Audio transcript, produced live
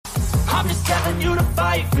I'm just telling you to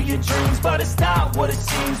fight for your dreams, but it's not what it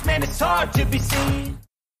seems, man, it's hard to be seen.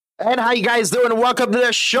 And how you guys doing? Welcome to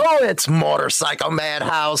the show. It's Motorcycle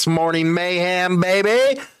Madhouse Morning Mayhem,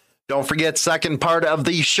 baby. Don't forget, second part of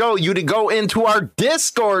the show, you to go into our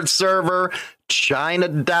Discord server. China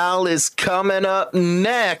Doll is coming up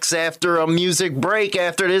next after a music break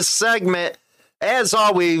after this segment. As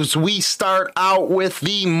always, we start out with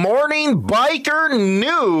the morning biker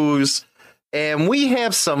news, and we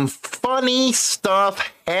have some funny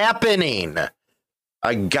stuff happening.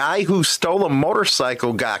 A guy who stole a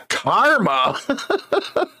motorcycle got karma.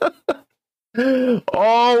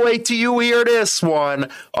 Oh, wait till you hear this one.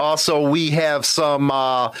 Also, we have some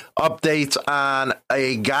updates on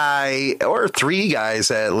a guy, or three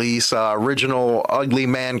guys at least, original Ugly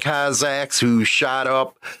Man Kazakhs who shot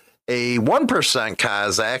up a 1%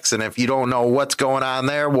 Kazakhs. And if you don't know what's going on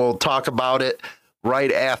there, we'll talk about it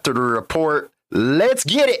right after the report. Let's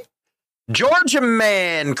get it. Georgia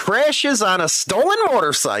man crashes on a stolen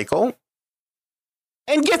motorcycle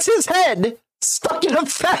and gets his head stuck in a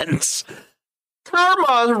fence.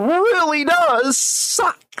 Karma really does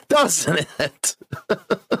suck, doesn't it?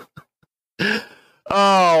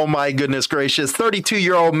 Oh, my goodness gracious.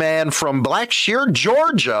 32-year-old man from Blackshear,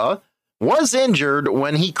 Georgia, was injured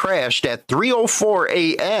when he crashed at 3:04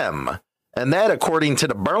 a.m. And that, according to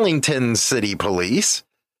the Burlington City Police.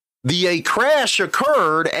 The crash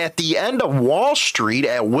occurred at the end of Wall Street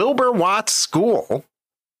at Wilbur Watts School.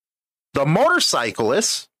 The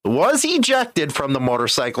motorcyclist was ejected from the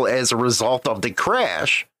motorcycle as a result of the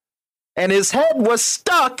crash, and his head was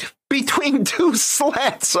stuck between two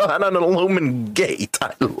slats on an aluminum gate.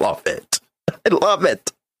 I love it. I love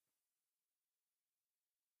it.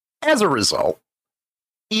 As a result,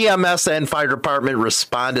 EMS and fire department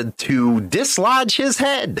responded to dislodge his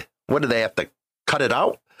head. What did they have to cut it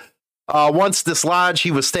out? Once dislodged,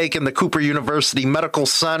 he was taken to Cooper University Medical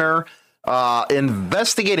Center.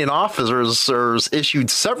 Investigating officers issued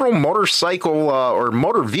several motorcycle or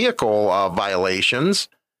motor vehicle violations.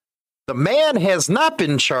 The man has not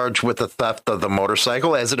been charged with the theft of the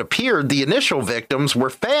motorcycle, as it appeared the initial victims were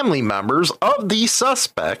family members of the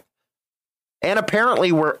suspect and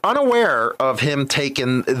apparently were unaware of him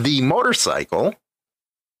taking the motorcycle.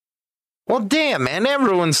 Well, damn, man, that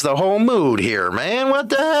ruins the whole mood here, man. What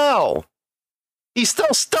the hell? He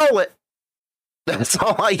still stole it. That's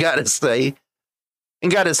all I gotta say.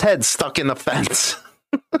 And got his head stuck in the fence.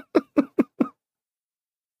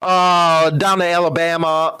 Down to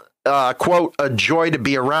Alabama, quote, a joy to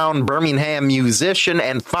be around. Birmingham musician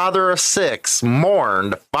and father of 6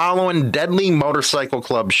 mourned following deadly motorcycle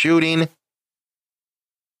club shooting.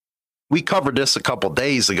 We covered this a couple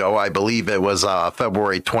days ago. I believe it was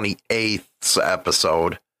February 28th's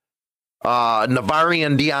episode.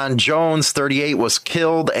 Navarian Dion Jones, 38, was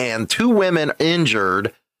killed and 2 women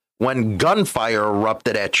injured when gunfire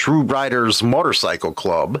erupted at True Riders Motorcycle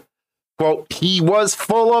Club. Quote, he was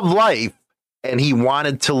full of life and he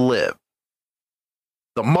wanted to live.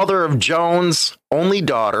 The mother of Jones' only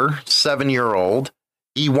daughter, 7-year-old,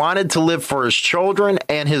 he wanted to live for his children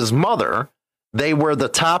and his mother. They were the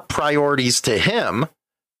top priorities to him.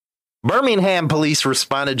 Birmingham police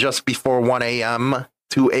responded just before 1 a.m.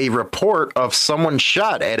 to a report of someone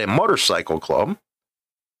shot at a motorcycle club.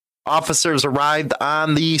 Officers arrived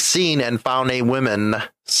on the scene and found a woman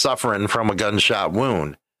suffering from a gunshot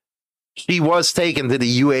wound. She was taken to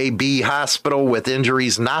the UAB hospital with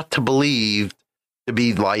injuries not to believe to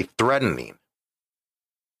be life-threatening.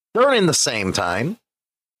 During the same time,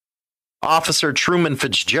 Officer Truman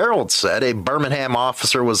Fitzgerald said a Birmingham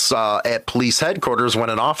officer was at police headquarters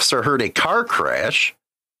when an officer heard a car crash.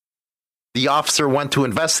 The officer went to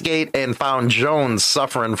investigate and found Jones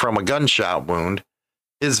suffering from a gunshot wound.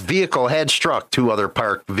 His vehicle had struck 2 other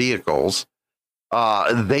parked vehicles.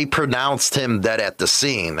 They pronounced him dead at the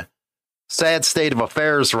scene. Sad state of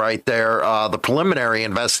affairs right there. The preliminary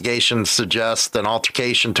investigation suggests an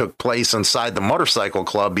altercation took place inside the motorcycle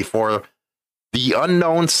club before the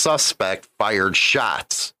unknown suspect fired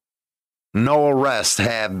shots. No arrests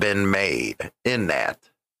have been made in that.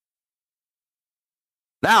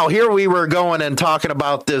 Now, here we were going and talking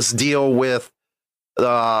about this deal with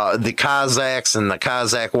the Kazakhs and the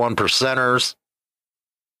Kazakh 1%ers.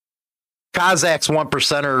 Kazakhs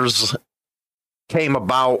 1%ers came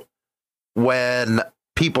about when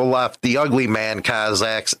people left the Ugly Man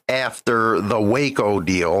Kazakhs after the Waco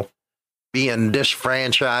deal, being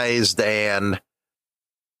disfranchised and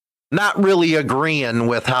not really agreeing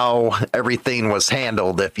with how everything was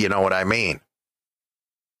handled, if you know what I mean.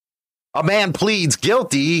 A man pleads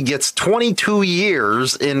guilty, gets 22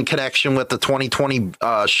 years in connection with the 2020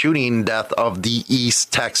 shooting death of the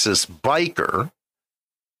East Texas biker.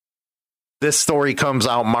 This story comes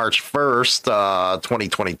out March 1st,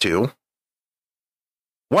 2022.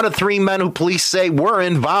 One of three men who police say were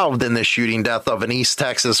involved in the shooting death of an East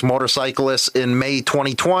Texas motorcyclist in May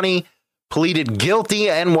 2020 pleaded guilty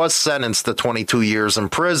and was sentenced to 22 years in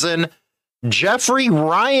prison. Jeffrey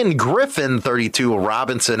Ryan Griffin, 32, of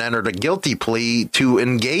Robinson, entered a guilty plea to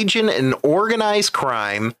engaging in organized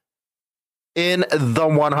crime in the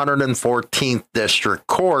 114th District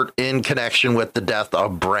Court in connection with the death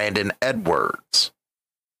of Brandon Edwards.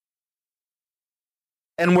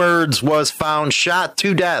 Edwards was found shot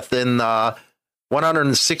to death in the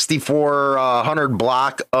 16400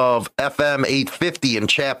 block of FM 850 in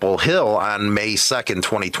Chapel Hill on May 2nd,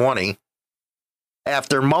 2020.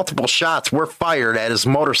 After multiple shots were fired at his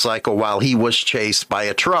motorcycle while he was chased by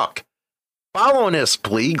a truck. Following his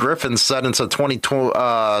plea, Griffin's sentence of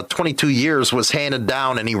 22 years was handed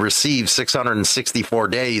down and he received 664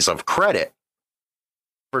 days of credit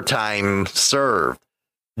for time served.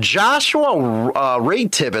 Joshua Ray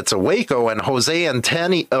Tibbetts of Waco and Jose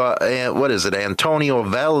Antonio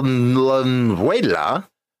Valenzuela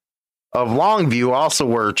of Longview also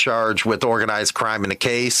were charged with organized crime in the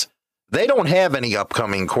case. They don't have any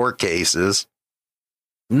upcoming court cases.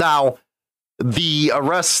 Now, the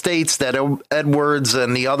arrest states that Edwards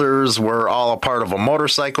and the others were all a part of a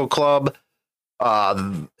motorcycle club.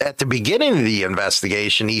 At the beginning of the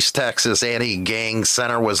investigation, East Texas Anti-Gang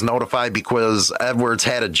Center was notified because Edwards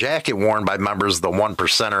had a jacket worn by members of the One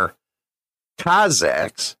Percenter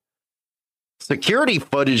Kazakhs. Security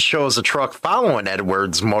footage shows a truck following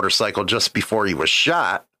Edwards' motorcycle just before he was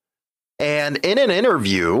shot. And in an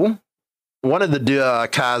interview, one of the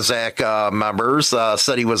Kazakh members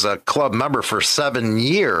said he was a club member for 7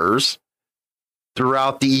 years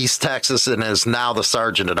throughout the East Texas and is now the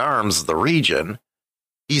sergeant at arms of the region.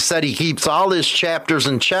 He said he keeps all his chapters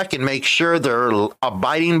in check and makes sure they're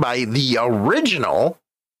abiding by the original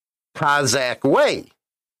Kazakh way.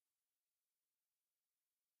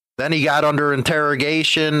 Then he got under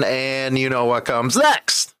interrogation, and you know what comes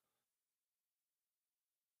next.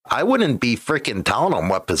 I wouldn't be freaking telling them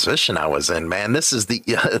what position I was in, man. This is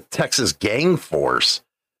the Texas Gang Force.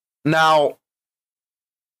 Now,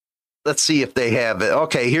 let's see if they have it.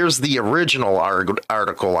 Okay, here's the original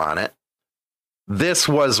article on it. This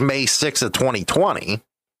was May 6th of 2020.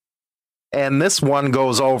 And this one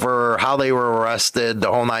goes over how they were arrested,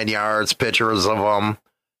 the whole 9 yards, pictures of them,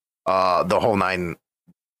 the whole 9.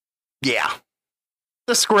 Yeah.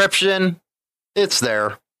 Description. It's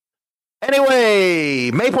there.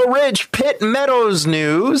 Anyway, Maple Ridge Pitt Meadows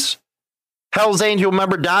news. Hell's Angel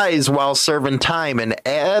member dies while serving time in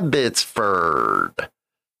Abbotsford.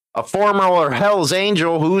 A former Hell's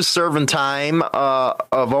Angel who's serving time of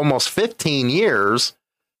almost 15 years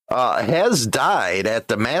has died at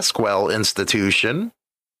the Maskwell Institution.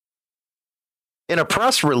 In a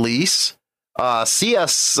press release,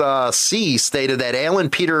 CSC stated that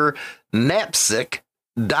Alan Peter Knapsick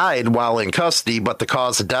died while in custody, but the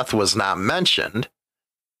cause of death was not mentioned.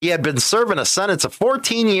 He had been serving a sentence of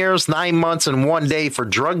 14 years, 9 months, and 1 day for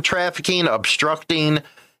drug trafficking, obstructing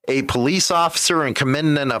a police officer, and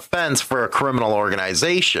committing an offense for a criminal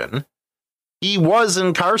organization. He was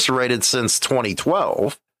incarcerated since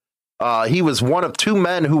 2012. He was one of 2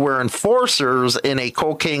 men who were enforcers in a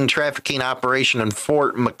cocaine trafficking operation in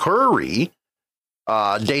Fort McCurry,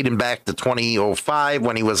 dating back to 2005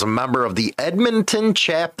 when he was a member of the Edmonton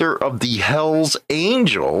chapter of the Hells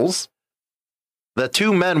Angels. The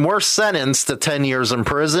 2 men were sentenced to 10 years in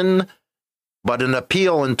prison, but an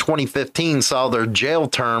appeal in 2015 saw their jail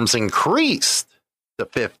terms increased to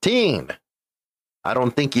 15. I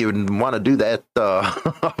don't think you would want to do that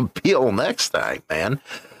appeal next time, man.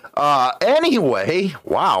 Anyway,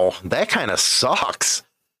 wow, that kind of sucks.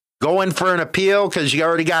 Go in for an appeal because you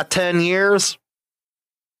already got 10 years.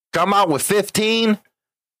 Come out with 15.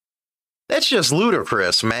 That's just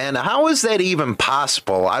ludicrous, man. How is that even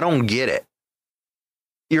possible? I don't get it.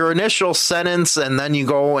 Your initial sentence and then you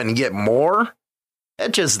go and get more?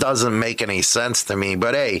 That just doesn't make any sense to me.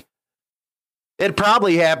 But hey, it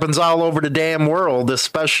probably happens all over the damn world,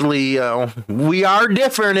 especially we are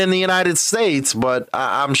different in the United States, but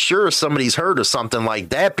I'm sure somebody's heard of something like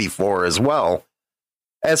that before as well.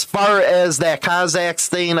 As far as that Kazakhs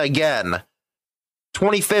thing, again,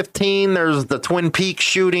 2015, there's the Twin Peaks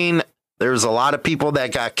shooting. There's a lot of people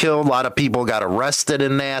that got killed. A lot of people got arrested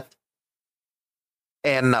in that.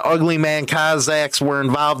 And the Ugly Man Kazakhs were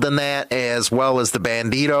involved in that, as well as the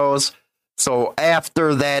Banditos. So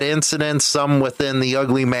after that incident, some within the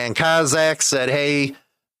Ugly Man Kazakh said, hey,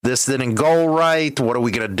 this didn't go right. What are we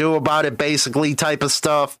going to do about it? Basically type of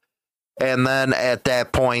stuff. And then at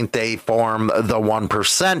that point, they formed the 1%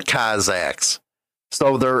 Kazakhs.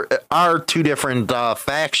 So there are two different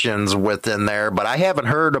factions within there, but I haven't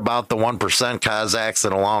heard about the 1% Kazakhs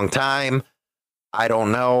in a long time. I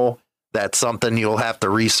don't know. That's something you'll have to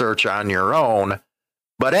research on your own.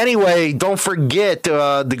 But anyway, don't forget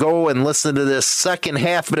to go and listen to this second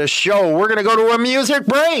half of the show. We're going to go to a music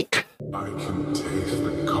break. I can taste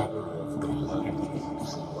the color of the light.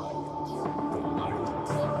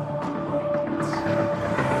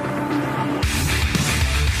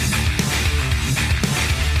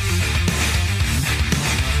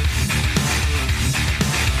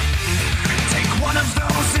 Take one of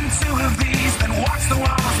those and two of these, then watch the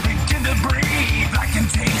walls begin to breathe. I can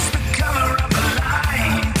taste the color of the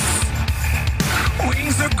lights.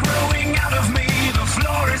 Wings are growing out of me, the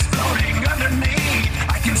floor is floating underneath.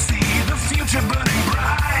 I can see the future burning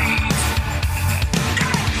bright.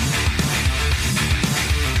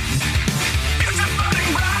 Future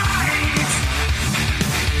burning bright.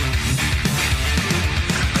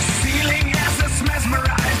 The ceiling has us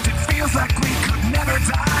mesmerized, it feels like we could never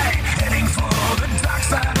die. Heading for the dark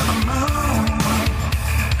side of the moon.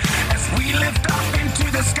 As we lift off into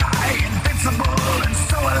the sky, invincible and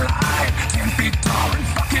so alive. 10 feet tall and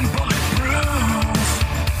fucking bulletproof.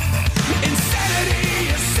 Insanity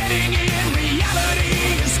is setting in,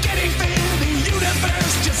 reality is getting thin. The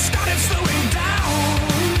universe just started slowing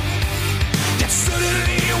down. Yet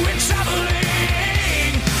suddenly we're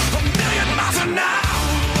traveling 1,000,000 miles an hour.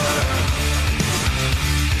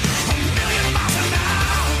 1,000,000 miles an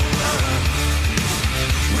hour.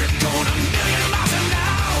 We're going 1,000,000 miles an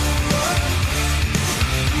hour.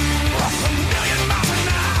 1,000,000 miles an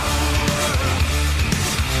hour.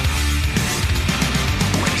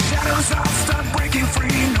 When shadows all start breaking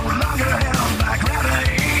free, no longer held by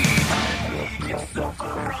gravity. It's so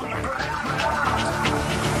far from the ground.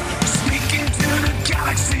 Speaking to the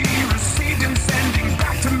galaxy, received and sending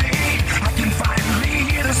back to me. I can finally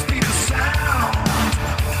hear the speed of sound.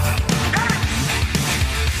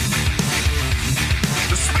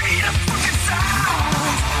 The speed of fucking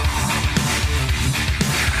sound.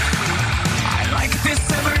 I like this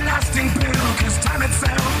everlasting pill, cause time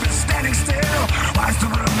itself is standing still. Why's the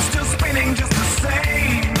room still spinning just the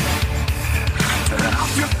same? Turn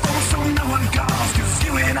off your phone so no one calls, cause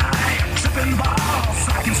you and I are tripping balls.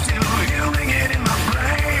 I can still hear ringing in my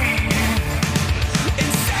brain.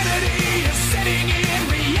 Insanity is setting in,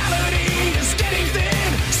 reality is getting thin.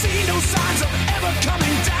 See no signs of ever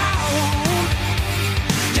coming down.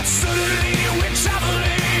 Yet suddenly we're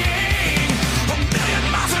traveling 1,000,000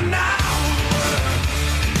 miles an hour.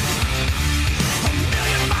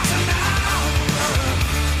 1,000,000 miles an hour.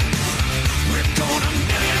 We're going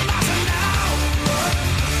 1,000,000 miles an hour.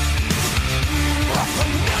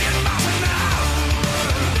 1,000,000 miles an hour. 1,000,000 miles an hour.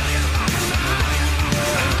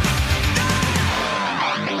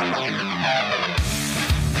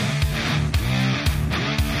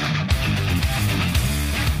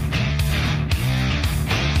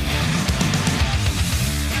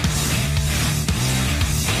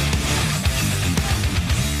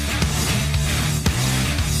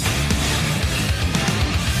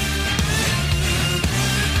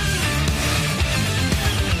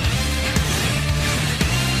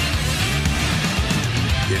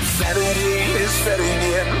 Insanity is setting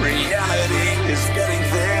in, reality is getting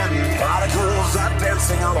thin. Particles are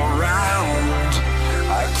dancing all around.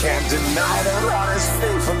 I can't deny the hardest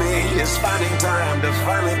thing for me is finding time to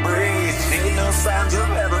finally breathe. See no signs of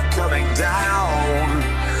ever coming down.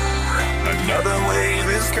 Another wave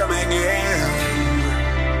is coming in.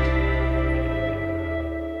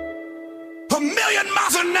 1,000,000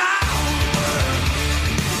 miles an hour.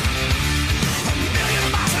 1,000,000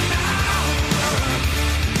 miles an hour.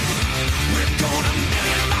 We're going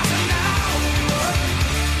 1,000,000 miles an hour.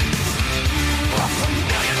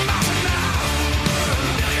 1,000,000 miles an hour.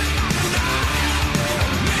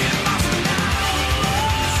 1,000,000 miles an hour.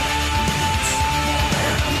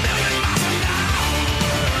 1,000,000 miles an hour.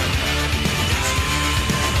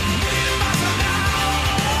 1,000,000 miles an hour.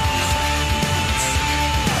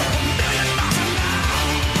 1,000,000 miles an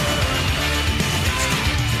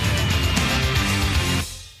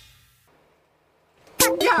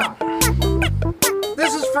Yo,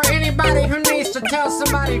 this is for anybody who needs to tell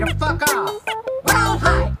somebody to fuck off. Well,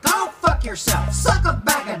 hi, go fuck yourself. Suck a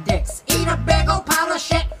bag of dicks. Eat a big old pile of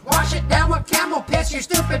shit. Wash it down with camel piss, you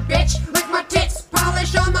stupid bitch. Lick my tits,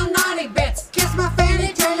 polish on my naughty bits. Kiss my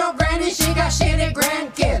fanny, tell your granny she got shitty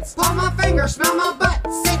grandkids. Pull my finger, smell my butt,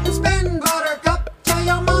 sit and spin, but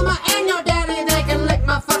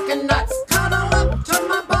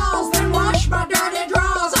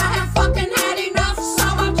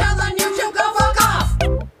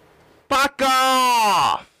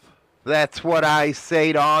That's what I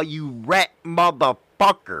say to all you rat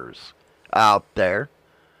motherfuckers out there.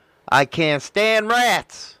 I can't stand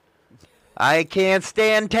rats. I can't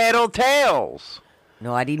stand tattletales.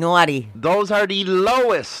 Naughty. Those are the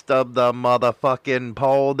lowest of the motherfucking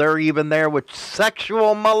pole. They're even there with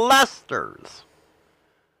sexual molesters.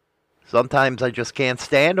 Sometimes I just can't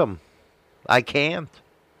stand them. I can't.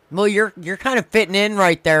 Well, you're kind of fitting in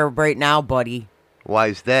right there right now, buddy.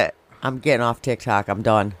 Why's that? I'm getting off TikTok. I'm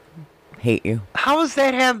done. Hate you. How does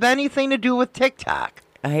that have anything to do with TikTok?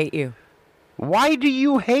 I hate you. Why do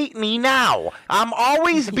you hate me now? I'm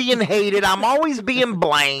always being hated. I'm always being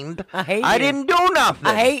blamed. I hate I you. didn't do nothing.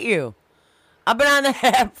 I hate you. I've been on the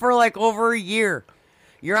app for like over a year.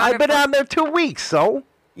 I've been on there 2 weeks, so.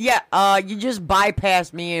 Yeah, you just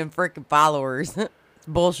bypassed me and freaking followers. It's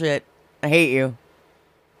bullshit. I hate you.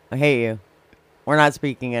 I hate you. We're not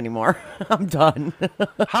speaking anymore. I'm done.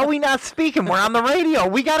 How are we not speaking? We're on the radio.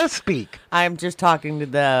 We gotta speak. I'm just talking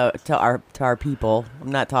to our people.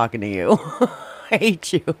 I'm not talking to you. I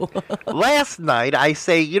hate you. Last night, I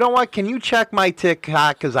say, you know what? Can you check my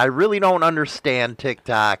TikTok? Because I really don't understand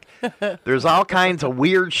TikTok. There's all kinds of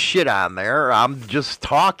weird shit on there. I'm just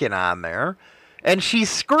talking on there. And she's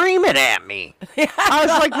screaming at me. I was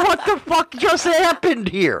like, what the fuck just happened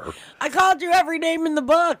here? I called you every name in the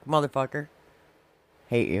book, motherfucker.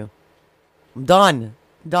 Hate you. I'm done.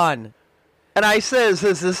 Done. And I says,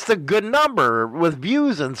 is this a good number with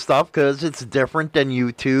views and stuff? Because it's different than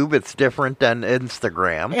YouTube. It's different than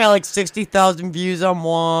Instagram. Yeah, like 60,000 views on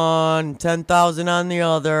one, 10,000 on the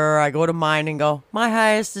other. I go to mine and go, my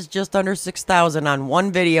highest is just under 6,000 on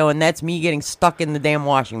one video, and that's me getting stuck in the damn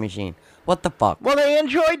washing machine. What the fuck? Well, they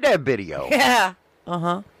enjoyed that video. Yeah.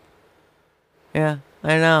 Uh-huh. Yeah,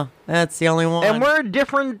 I know. That's the only one. And we're a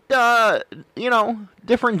different,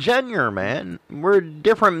 different genre, man. We're a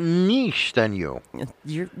different niche than you.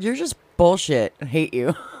 You're just bullshit. I hate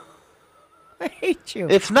you. I hate you.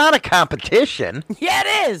 It's not a competition. Yeah,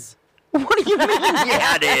 it is. What do you mean,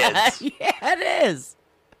 yeah, it is? Yeah, it is.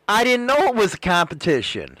 I didn't know it was a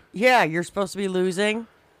competition. Yeah, you're supposed to be losing.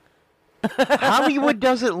 Hollywood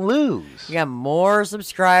doesn't lose. You got more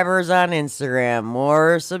subscribers on Instagram,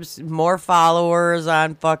 more followers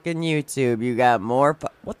on fucking YouTube. You got more.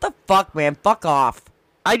 What the fuck, man? Fuck off.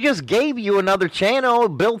 I just gave you another channel,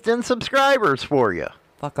 built-in subscribers for you.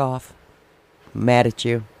 Fuck off. I'm mad at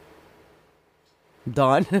you. I'm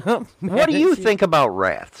done. What do you think about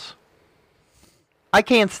rats? I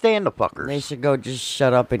can't stand the fuckers. They should go just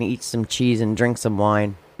shut up and eat some cheese and drink some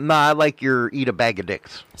wine. Nah, I like your eat a bag of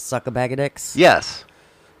dicks. Suck a bag of dicks? Yes.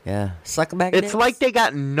 Yeah. Suck a bag of dicks? It's like they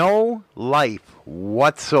got no life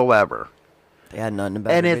whatsoever. They had nothing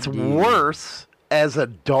about it. And it's worse as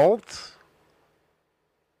adults.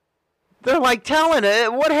 They're like telling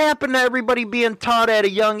it. What happened to everybody being taught at a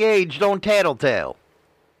young age, don't tattletale?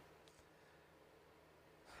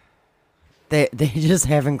 They just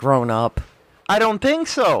haven't grown up. I don't think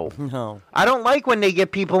so. No. I don't like when they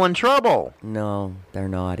get people in trouble. No, they're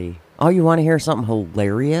naughty. Oh, you want to hear something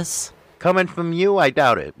hilarious? Coming from you, I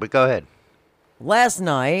doubt it, but go ahead. Last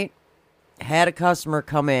night, had a customer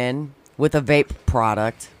come in with a vape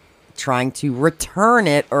product, trying to return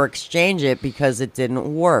it or exchange it because it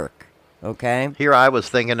didn't work. Okay? Here I was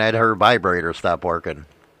thinking that her vibrator stopped working.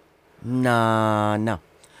 Nah, no.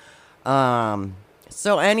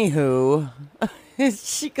 So anywho,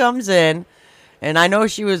 she comes in, and I know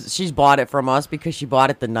she's bought it from us because she bought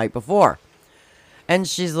it the night before. And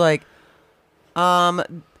she's like,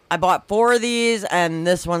 I bought 4 of these and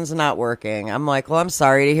this one's not working. I'm like, well, I'm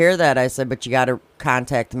sorry to hear that. I said, but you got to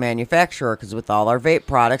contact the manufacturer because with all our vape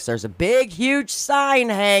products, there's a big, huge sign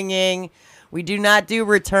hanging. We do not do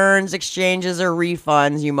returns, exchanges, or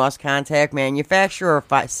refunds. You must contact manufacturer.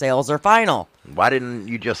 Sales are final. Why didn't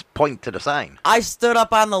you just point to the sign? I stood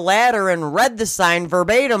up on the ladder and read the sign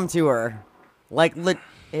verbatim to her. Like legit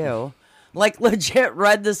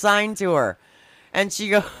read the sign to her. And she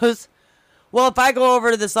goes, well, if I go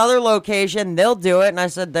over to this other location, they'll do it. And I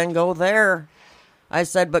said, then go there. I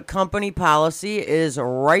said, but company policy is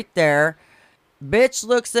right there. Bitch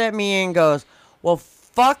looks at me and goes, well,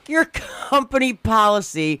 fuck your company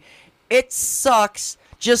policy. It sucks.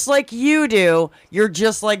 Just like you do. You're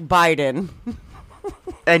just like Biden.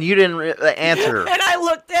 And you didn't answer. And I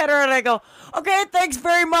looked at her and I go, okay, thanks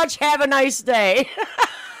very much. Have a nice day.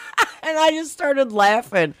 And I just started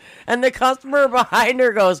laughing. And the customer behind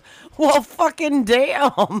her goes, well, fucking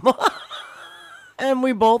damn. And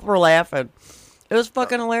we both were laughing. It was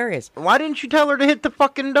fucking hilarious. Why didn't you tell her to hit the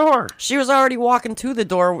fucking door? She was already walking to the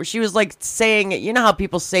door. She was like saying it. You know how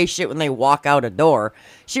people say shit when they walk out a door?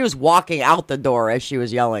 She was walking out the door as she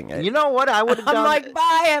was yelling it. You know what I would have done? I'm like,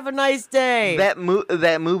 bye, have a nice day. That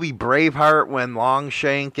movie Braveheart, when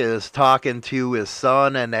Longshank is talking to his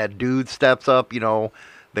son and that dude steps up,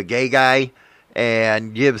 the gay guy,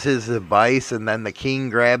 and gives his advice, and then the king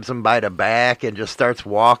grabs him by the back and just starts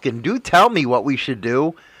walking. Do tell me what we should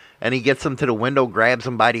do. And he gets him to the window, grabs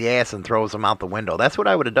him by the ass, and throws him out the window. That's what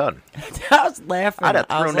I would have done. I was laughing. I'd have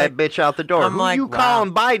thrown that bitch out the door. I'm Who like, you wow.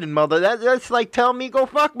 calling Biden, mother? That's like telling me go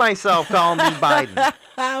fuck myself calling me Biden.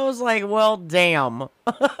 I was like, well, damn.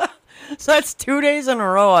 So that's 2 days in a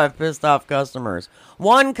row I've pissed off customers.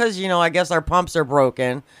 One, because, I guess our pumps are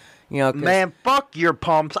broken. 'Cause- Man, fuck your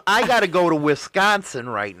pumps. I got to go to Wisconsin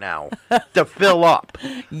right now to fill up.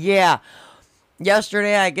 Yeah.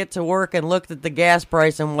 Yesterday, I get to work and looked at the gas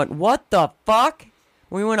price and went, what the fuck?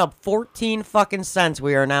 We went up 14 fucking cents.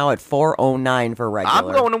 We are now at $4.09 for regular.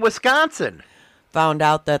 I'm going to Wisconsin. Found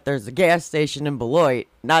out that there's a gas station in Beloit,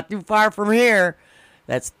 not too far from here.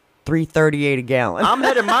 That's $3.38 a gallon. I'm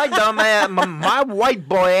heading my dumb ass, my white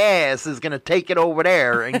boy ass is going to take it over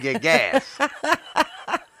there and get gas.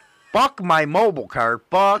 Fuck my mobile card.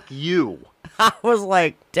 Fuck you. I was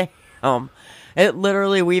like, damn. It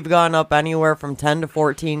literally, we've gone up anywhere from 10 to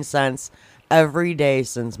 14 cents every day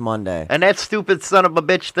since Monday. And that stupid son of a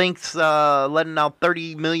bitch thinks letting out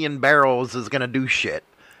 30 million barrels is going to do shit.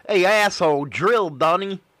 Hey, asshole, drill,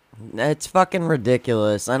 Dunny. It's fucking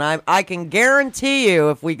ridiculous. And I can guarantee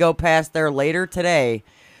you if we go past there later today,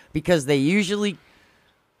 because they usually,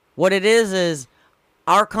 what it is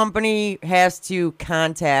our company has to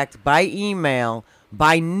contact by email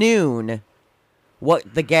by noon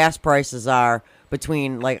what the gas prices are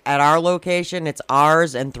between, like, at our location, it's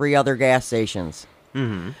ours and 3 other gas stations.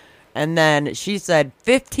 Mm-hmm. And then she said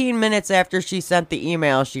 15 minutes after she sent the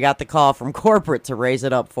email, she got the call from corporate to raise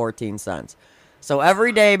it up 14 cents. So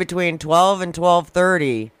every day between 12 and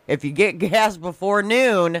 12:30, if you get gas before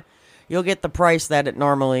noon, you'll get the price that it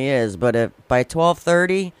normally is. But by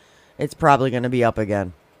 12:30, it's probably going to be up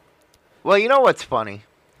again. Well, you know what's funny?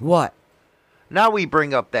 What? Now we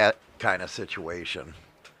bring up that kind of situation.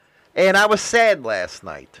 And I was sad last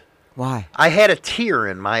night. Why? I had a tear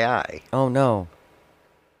in my eye. Oh, no.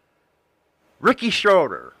 Ricky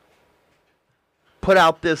Schroeder put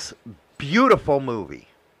out this beautiful movie,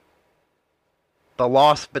 The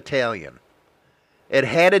Lost Battalion. It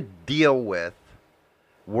had to deal with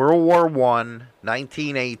World War I,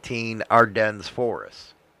 1918, Ardennes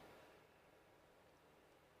Forest.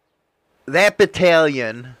 That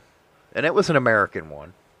battalion, and it was an American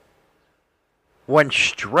one, went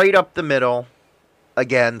straight up the middle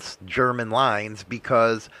against German lines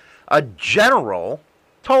because a general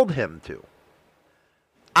told him to.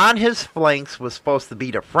 On his flanks was supposed to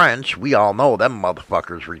be the French. We all know them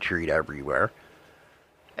motherfuckers retreat everywhere.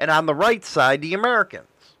 And on the right side, the Americans.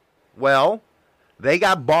 Well, they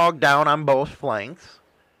got bogged down on both flanks.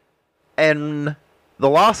 And the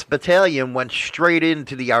Lost Battalion went straight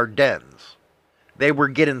into the Ardennes. They were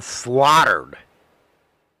getting slaughtered.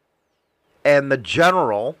 And the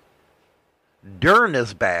general, during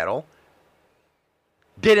this battle,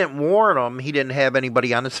 didn't warn them he didn't have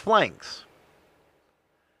anybody on his flanks.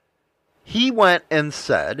 He went and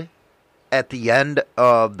said, at the end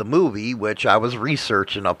of the movie, which I was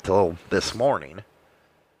researching up till this morning,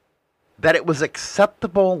 that it was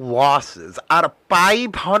acceptable losses. Out of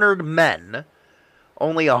 500 men,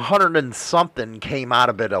 only 100 and something came out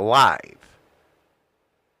of it alive.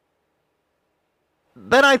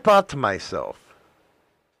 Then I thought to myself,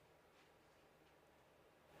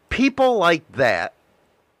 people like that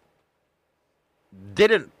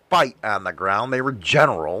didn't fight on the ground. They were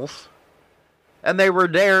generals, and they were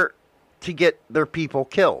there to get their people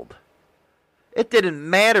killed. It didn't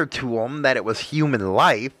matter to them that it was human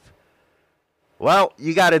life. Well,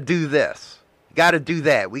 you got to do this. You got to do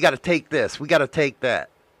that. We got to take this. We got to take that.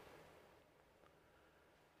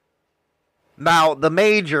 Now, the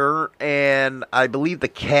major and I believe the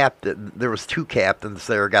captain, there was 2 captains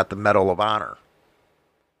there, got the Medal of Honor.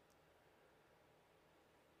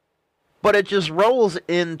 But it just rolls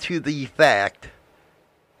into the fact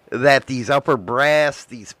that these upper brass,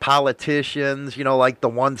 these politicians, like the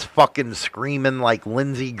ones fucking screaming like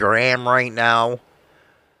Lindsey Graham right now,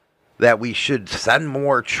 that we should send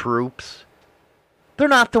more troops, they're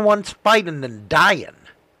not the ones fighting and dying.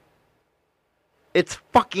 It's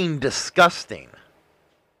fucking disgusting.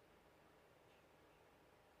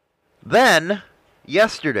 Then,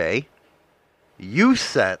 yesterday, you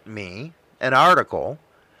sent me an article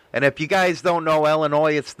And if you guys don't know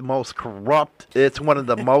Illinois, it's one of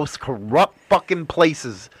the most corrupt fucking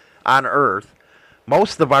places on earth.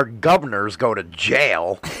 Most of our governors go to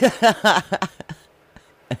jail.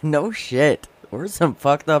 No shit. We're some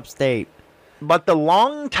fucked up state. But the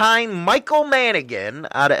longtime Michael Mannigan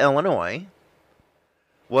out of Illinois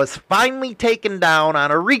was finally taken down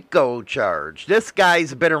on a RICO charge. This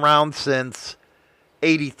guy's been around since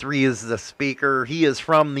 83 as the speaker. He is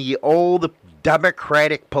from the old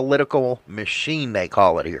Democratic political machine, they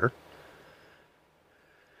call it here.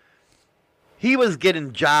 He was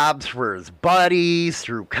getting jobs for his buddies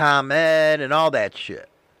through ComEd and all that shit.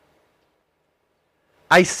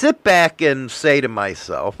 I sit back and say to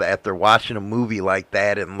myself, after watching a movie like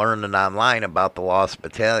that and learning online about the Lost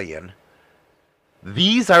Battalion,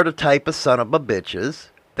 these are the type of son of a bitches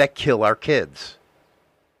that kill our kids.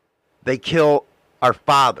 They kill our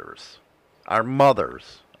fathers, our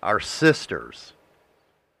mothers, our sisters,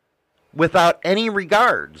 without any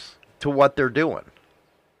regards to what they're doing.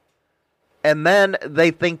 And then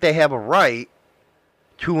they think they have a right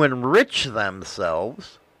to enrich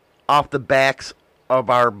themselves off the backs of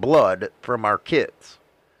our blood from our kids.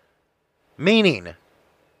 Meaning,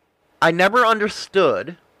 I never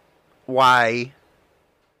understood why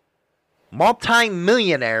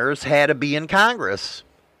multi-millionaires had to be in Congress.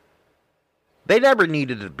 They never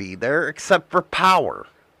needed to be there except for power.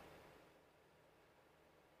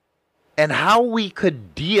 And how we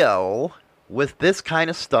could deal with this kind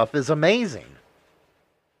of stuff is amazing.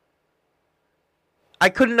 I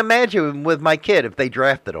couldn't imagine with my kid if they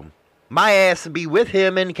drafted him. My ass would be with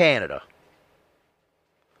him in Canada.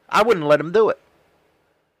 I wouldn't let him do it.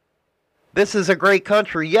 This is a great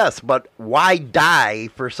country, yes, but why die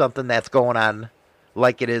for something that's going on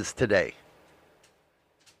like it is today?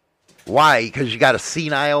 Why? Because you got a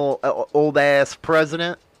senile, old-ass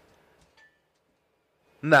president?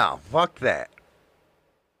 No, fuck that.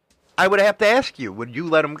 I would have to ask you, would you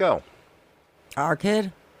let him go? Our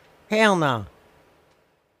kid? Hell no.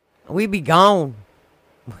 We be gone.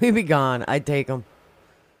 We be gone. I'd take him.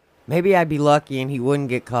 Maybe I'd be lucky and he wouldn't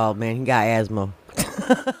get called, man. He got asthma.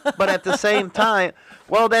 But at the same time,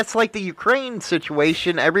 well, that's like the Ukraine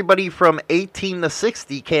situation. Everybody from 18 to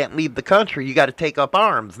 60 can't leave the country. You got to take up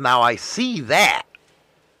arms. Now, I see that.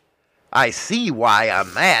 I see why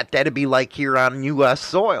I'm at. That'd be like here on U.S.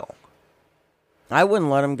 soil. I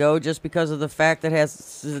wouldn't let him go just because of the fact that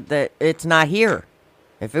it's not here.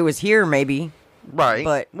 If it was here, maybe. Right.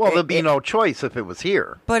 But there'd be no choice if it was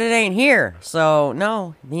here. But it ain't here. So,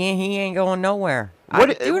 no, he ain't going nowhere.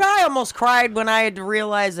 Dude, I almost cried when I had to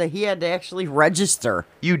realize that he had to actually register.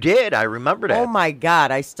 You did. I remember that. Oh, my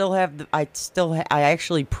God. I still have I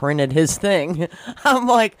actually printed his thing. I'm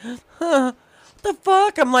like, huh, what the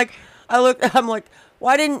fuck? I'm like,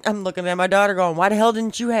 I'm looking at my daughter going, why the hell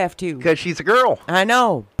didn't you have to? Because she's a girl. I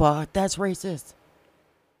know, but that's racist.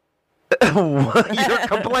 You're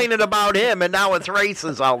complaining about him, and now it's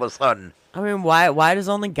racist all of a sudden. I mean, why do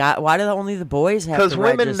only the boys have to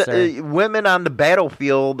register? Because women on the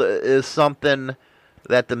battlefield is something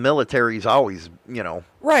that the military's always,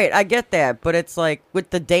 Right, I get that, but it's like, with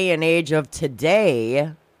the day and age of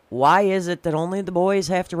today, why is it that only the boys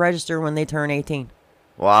have to register when they turn 18?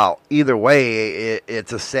 Well, either way,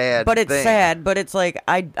 it's a sad But it's thing. sad, but it's like,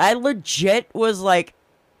 I legit was like,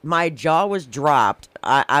 my jaw was dropped.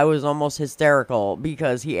 I was almost hysterical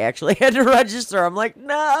because he actually had to register. I'm like,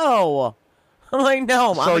 no. I'm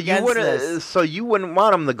against this. So you wouldn't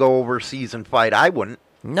want him to go overseas and fight? I wouldn't.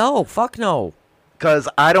 No, fuck no. Because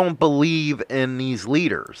I don't believe in these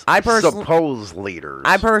leaders. Supposed leaders.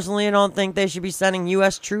 I personally don't think they should be sending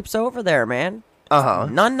U.S. troops over there, man. Uh-huh.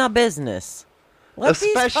 None of business.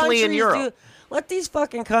 Especially in Europe. Let these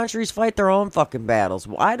fucking countries fight their own fucking battles.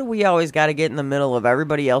 Why do we always got to get in the middle of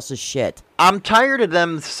everybody else's shit? I'm tired of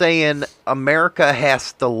them saying America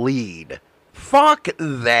has to lead. Fuck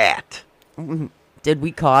that. Did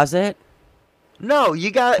we cause it? No,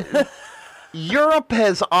 you got... Europe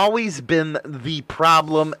has always been the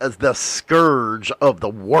problem, as the scourge of the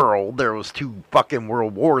world. There was 2 fucking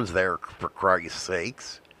world wars there, for Christ's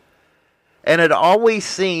sakes. And it always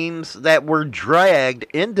seems that we're dragged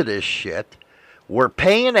into this shit. We're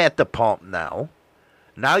paying at the pump now.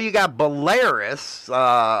 Now you got Belarus,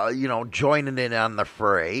 joining in on the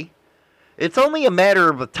fray. It's only a matter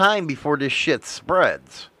of a time before this shit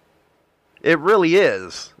spreads. It really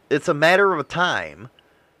is. It's a matter of a time.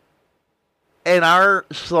 And our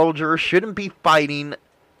soldiers shouldn't be fighting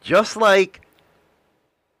just like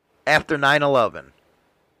after 9/11.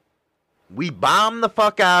 We bombed the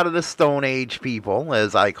fuck out of the Stone Age people,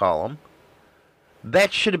 as I call them.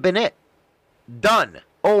 That should have been it. Done.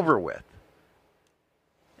 Over with.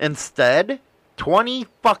 Instead, 20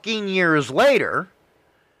 fucking years later,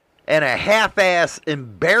 and a half-ass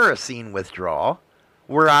embarrassing withdrawal,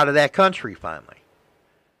 we're out of that country finally.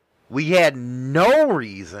 We had no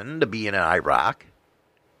reason to be in Iraq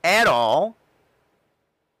at all.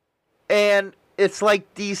 And it's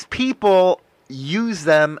like these people use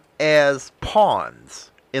them as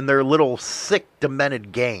pawns in their little sick,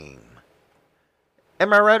 demented game.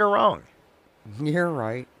 Am I right or wrong? You're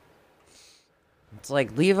right. It's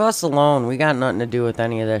like, leave us alone. We got nothing to do with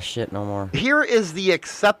any of this shit no more. Here is the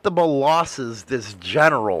acceptable losses this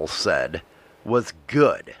general said was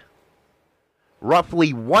good.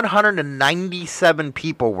 Roughly 197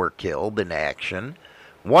 people were killed in action.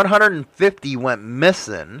 150 went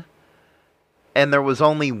missing. And there was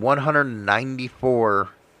only 194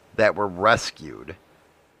 that were rescued.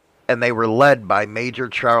 And they were led by Major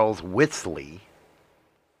Charles Whitsley.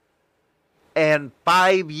 And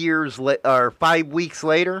 5 weeks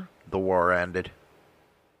later, the war ended.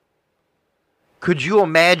 Could you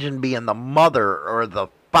imagine being the mother or the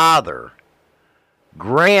father,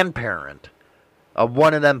 grandparent of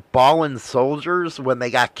one of them fallen soldiers when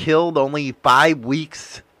they got killed only 5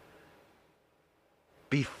 weeks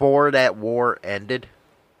before that war ended?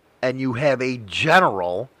 And you have a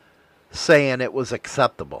general saying it was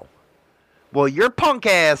acceptable. Well, your punk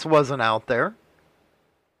ass wasn't out there.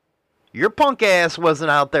 Your punk ass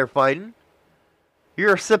wasn't out there fighting.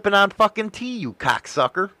 You're sipping on fucking tea, you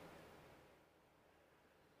cocksucker.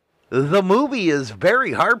 The movie is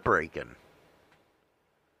very heartbreaking.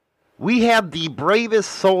 We have the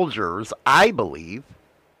bravest soldiers, I believe,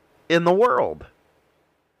 in the world.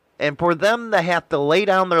 And for them to have to lay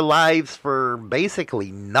down their lives for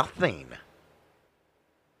basically nothing.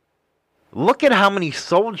 Look at how many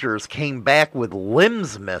soldiers came back with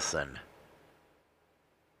limbs missing.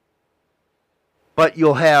 But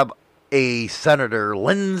you'll have a Senator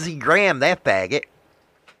Lindsey Graham, that faggot,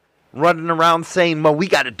 running around saying, well, we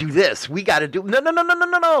got to do this. We got to do...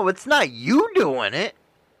 No. It's not you doing it.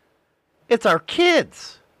 It's our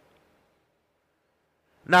kids.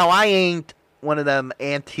 Now, I ain't one of them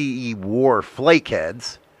anti-war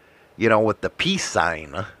flakeheads, with the peace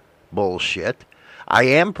sign bullshit. I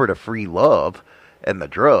am for the free love and the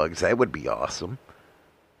drugs. That would be awesome.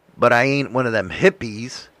 But I ain't one of them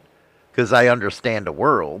hippies, because I understand the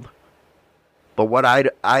world. But what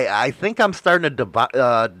I think I'm starting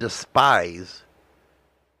to despise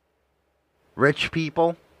rich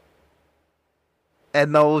people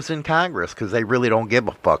and those in Congress, because they really don't give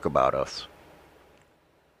a fuck about us.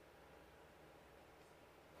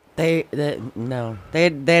 They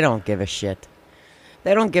don't give a shit.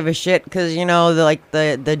 They don't give a shit because,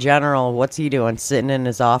 the general, what's he doing? Sitting in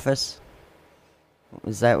his office?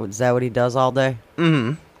 Is that what he does all day?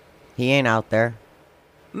 Mm-hmm. He ain't out there.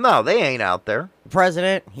 No, they ain't out there. The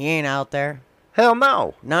president, he ain't out there. Hell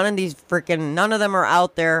no. None of them are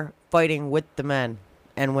out there fighting with the men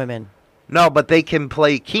and women. No, but they can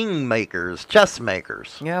play kingmakers, chess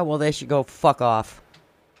makers. Yeah, well, they should go fuck off.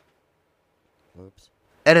 Oops.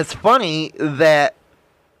 And it's funny that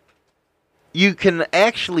you can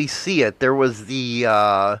actually see it. There was the,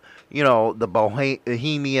 the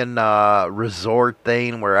Bohemian resort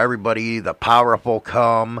thing where everybody, the powerful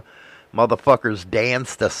come, motherfuckers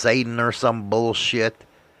dance to Satan or some bullshit.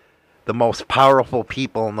 The most powerful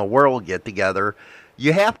people in the world get together.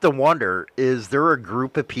 You have to wonder, is there a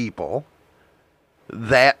group of people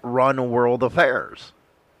that run world affairs?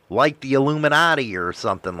 Like the Illuminati or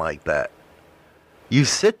something like that. You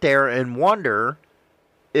sit there and wonder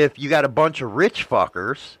if you got a bunch of rich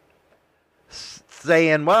fuckers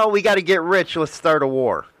saying, well, we got to get rich, let's start a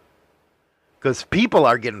war. Because people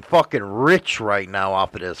are getting fucking rich right now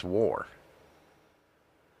off of this war.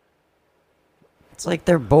 It's like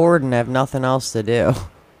they're bored and have nothing else to do.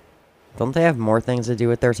 Don't they have more things to do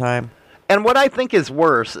with their time? And what I think is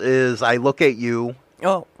worse is I look at you.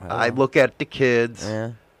 Oh. I look at the kids.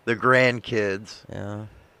 Yeah. The grandkids. Yeah.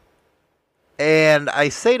 And I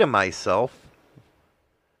say to myself,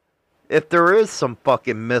 if there is some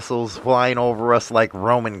fucking missiles flying over us like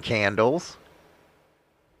Roman candles,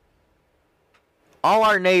 all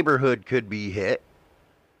our neighborhood could be hit.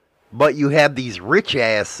 But you have these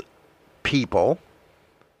rich-ass people,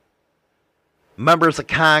 members of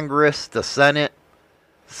Congress, the Senate,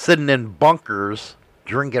 sitting in bunkers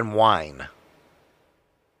drinking wine.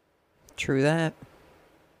 True that.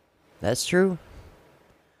 That's true.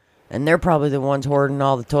 And they're probably the ones hoarding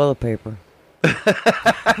all the toilet paper.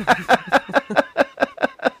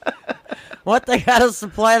 What? They gotta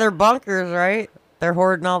supply their bunkers, right? They're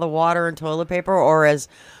hoarding all the water and toilet paper, or as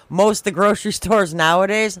most of the grocery stores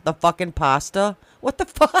nowadays, the fucking pasta. What the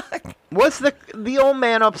fuck? Was the old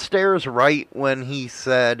man upstairs right when he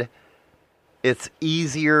said it's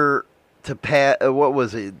easier to pass? What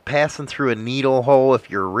was it? Passing through a needle hole if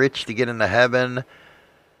you're rich to get into heaven.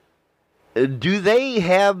 Do they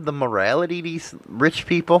have the morality, these rich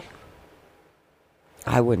people?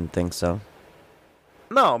 I wouldn't think so.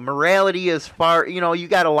 No, morality is far. You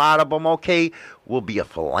got a lot of them. Okay, we'll be a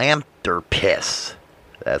philanthropist.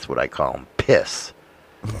 That's what I call them. Piss.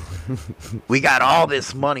 We got all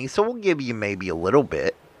this money, so we'll give you maybe a little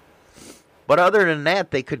bit. But other than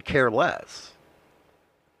that, they could care less.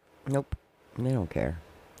 Nope. They don't care.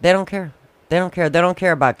 They don't care. They don't care. They don't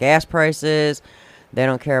care about gas prices. They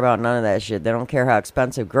don't care about none of that shit. They don't care how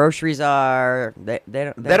expensive groceries are. They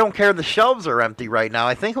don't care the shelves are empty right now.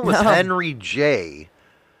 I think it was Henry J.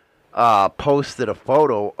 Posted a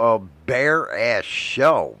photo of bare-ass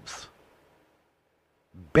shelves.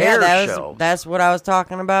 Shelves. That's what I was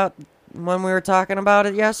talking about when we were talking about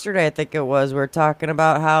it yesterday. I think it was. We were talking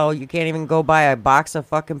about how you can't even go buy a box of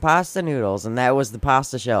fucking pasta noodles, and that was the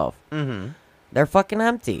pasta shelf. Mm-hmm. They're fucking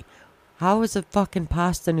empty. How is it fucking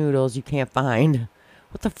pasta noodles you can't find?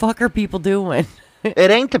 What the fuck are people doing? It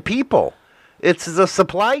ain't the people. It's the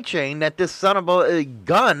supply chain that this son of a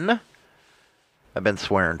gun... I've been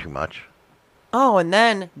swearing too much. Oh, and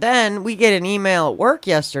then we get an email at work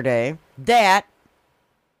yesterday that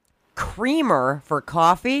creamer for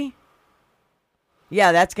coffee,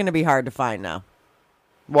 yeah, that's going to be hard to find now.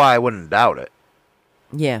 Well, I wouldn't doubt it.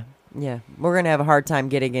 Yeah. We're going to have a hard time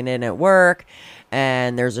getting it in at work,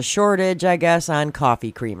 and there's a shortage, I guess, on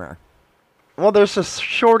coffee creamer. Well, there's a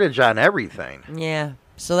shortage on everything. Yeah.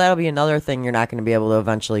 So that'll be another thing you're not going to be able to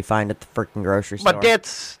eventually find at the freaking grocery store. But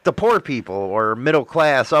that's the poor people or middle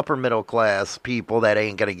class, upper middle class people that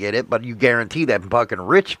ain't going to get it, but you guarantee that fucking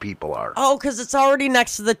rich people are. Oh, because it's already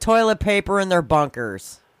next to the toilet paper in their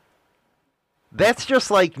bunkers. That's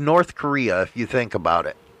just like North Korea, if you think about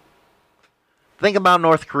it. Think about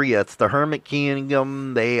North Korea. It's the Hermit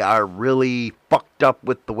Kingdom. They are really fucked up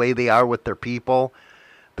with the way they are with their people.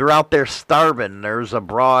 They're out there starving. There's a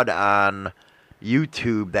broad on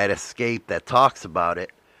YouTube that escaped that talks about it.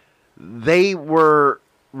 They were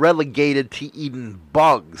relegated to eating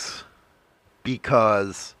bugs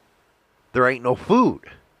because there ain't no food.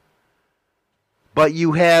 But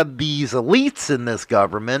you have these elites in this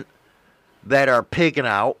government that are pigging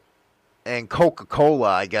out, and Coca-Cola,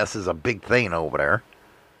 I guess, is a big thing over there.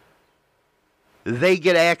 They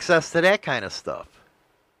get access to that kind of stuff.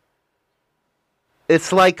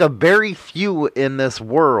 It's like a very few in this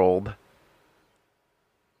world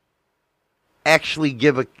actually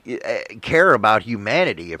care about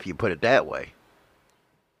humanity, if you put it that way.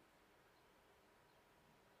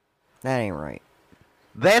 That ain't right.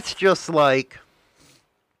 That's just like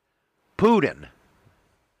Putin.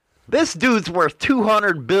 This dude's worth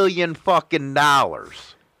 $200 billion fucking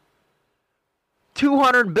dollars.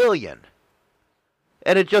 $200 billion.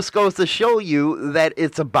 And it just goes to show you that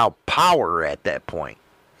it's about power at that point.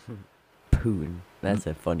 Putin. That's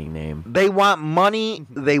a funny name. They want money.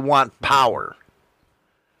 They want power.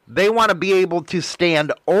 They want to be able to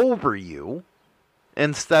stand over you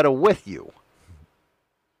instead of with you.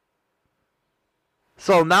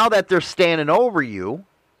 So now that they're standing over you,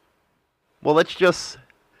 well, let's just,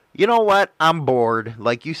 you know what? I'm bored,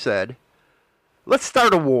 like you said. Let's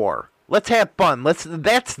start a war. Let's have fun.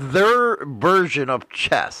 That's their version of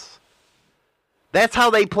chess. That's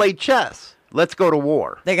how they play chess. Let's go to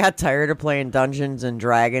war. They got tired of playing Dungeons and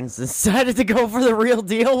Dragons and decided to go for the real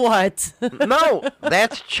deal. What? No,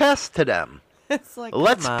 that's chess to them. It's like,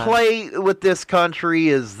 let's play with this country.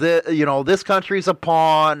 This country's a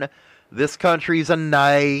pawn. This country's a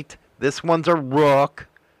knight. This one's a rook.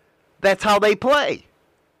 That's how they play.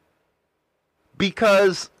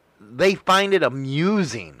 Because they find it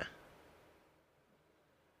amusing.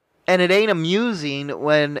 And it ain't amusing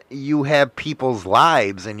when you have people's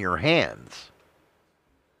lives in your hands.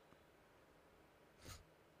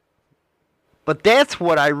 But that's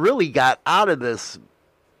what I really got out of this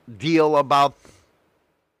deal about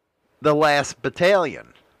the last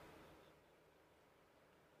battalion.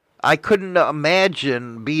 I couldn't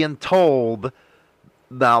imagine being told,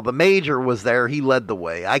 now the major was there, he led the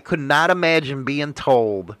way. I could not imagine being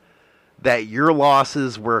told that your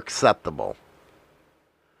losses were acceptable.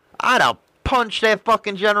 I'd have punched that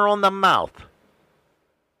fucking general in the mouth.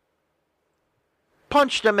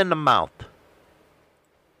 Punched him in the mouth.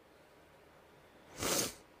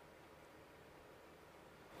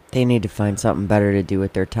 They need to find something better to do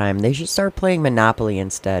with their time. They should start playing Monopoly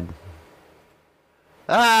instead.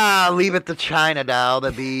 Leave it to China now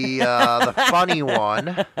to be the funny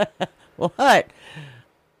one. What?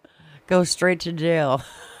 Go straight to jail.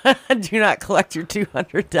 Do not collect your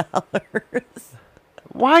 $200.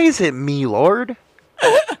 Why is it me, Lord?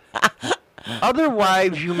 Other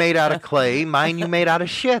wives you made out of clay, mine you made out of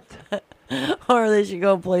shit. Or they should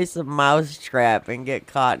go play some mousetrap and get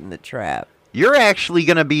caught in the trap. You're actually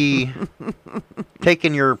going to be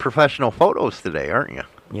taking your professional photos today, aren't you?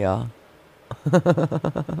 Yeah.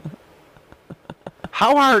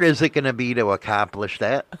 How hard is it going to be to accomplish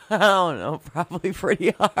that? I don't know. Probably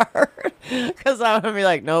pretty hard. Because I'm going to be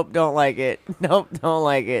like, nope, don't like it. Nope, don't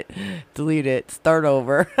like it. Delete it. Start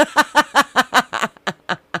over.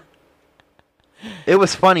 It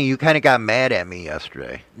was funny. You kind of got mad at me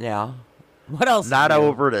yesterday. Yeah. What else? Not did you do?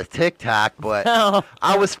 over the TikTok, but Oh.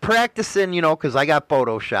 I was practicing, because I got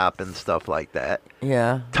Photoshop and stuff like that.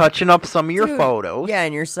 Yeah. Touching up some of your Dude, photos. Yeah,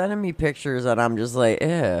 and you're sending me pictures and I'm just like,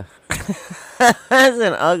 ew. That's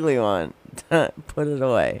an ugly one. Put it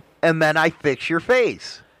away. And then I fix your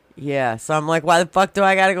face. Yeah, so I'm like, why the fuck do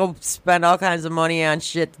I gotta go spend all kinds of money on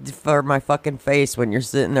shit for my fucking face when you're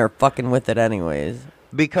sitting there fucking with it anyways?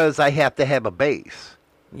 Because I have to have a base.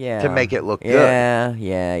 Yeah. To make it look good.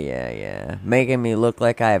 Yeah. Making me look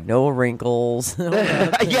like I have no wrinkles.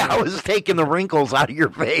 Yeah, I was taking the wrinkles out of your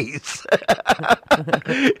face.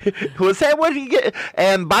 Was that what you get?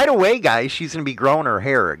 And by the way, guys, she's going to be growing her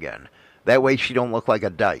hair again. That way she don't look like a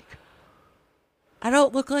dyke. I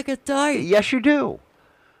don't look like a dyke. Yes, you do.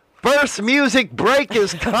 First music break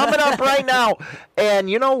is coming up right now. And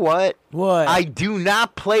you know what? What? I do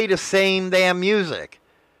not play the same damn music.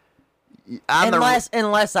 Unless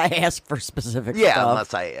I ask for specific Yeah, stuff.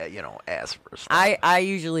 unless I, ask for stuff. I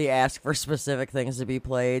usually ask for specific things to be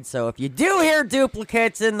played, so if you do hear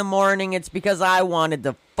duplicates in the morning, it's because I wanted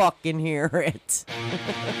to fucking hear it.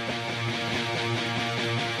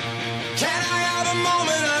 Can I have a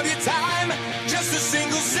moment of your time? Just a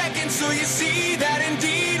single second so you see that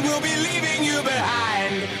indeed we'll be leaving you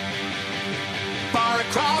behind. Far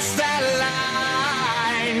across that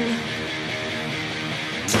line.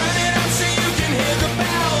 Turn it up so you can hear the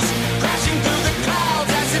bells crashing through the clouds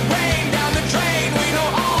as it rained down the drain. We know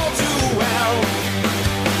all too well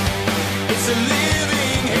it's a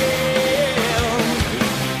living hell.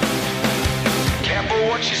 Careful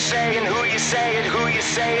what you say and who you say it, who you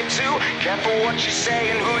say it to. Careful what you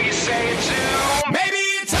say and who you say it to. Maybe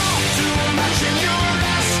you talk too much and you're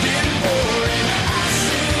asking for it.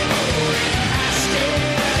 Asking for it. Asking.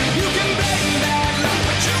 You can blame bad luck,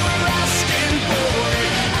 but you were asking for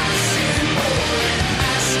it. Asking for it.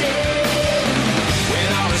 Asking. When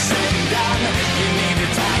all is said and done, you need to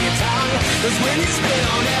tie your tongue. 'Cause when you spit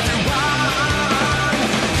on everyone,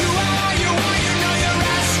 you are, you know you're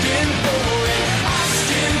asking for it.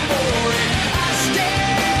 Asking for it. Asking.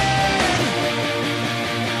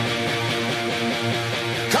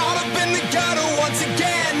 Caught up in the gutter once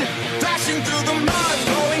again, thrashing through the mud,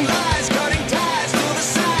 blowing lies, cutting ties till the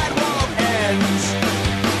sidewalk ends,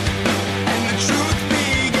 and the truth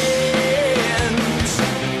begins.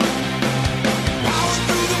 Power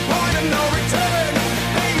through the point of no return,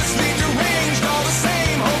 famously deranged, all the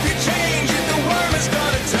same. Hope you change if the worm is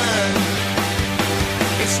gonna turn.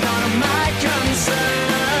 It's none of my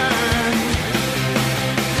concern.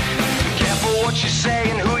 Careful what you say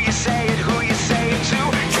and who you say it, who you say it to.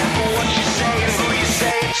 Careful what you say and who you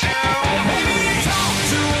say it to. Maybe you talk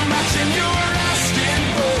too much and you're asking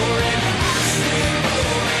for it. Asking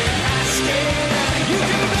for it. Asking. You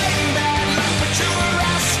can blame bad luck, but you were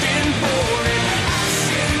asking for it.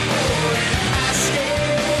 Asking for it.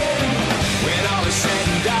 Asking. When all is said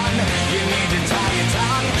and done, you need to tie your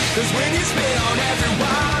tongue. 'Cause when you spit on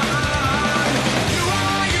everyone, you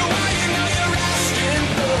are, you know you're asking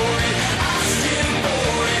for it. Asking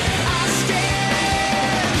for it. Asking.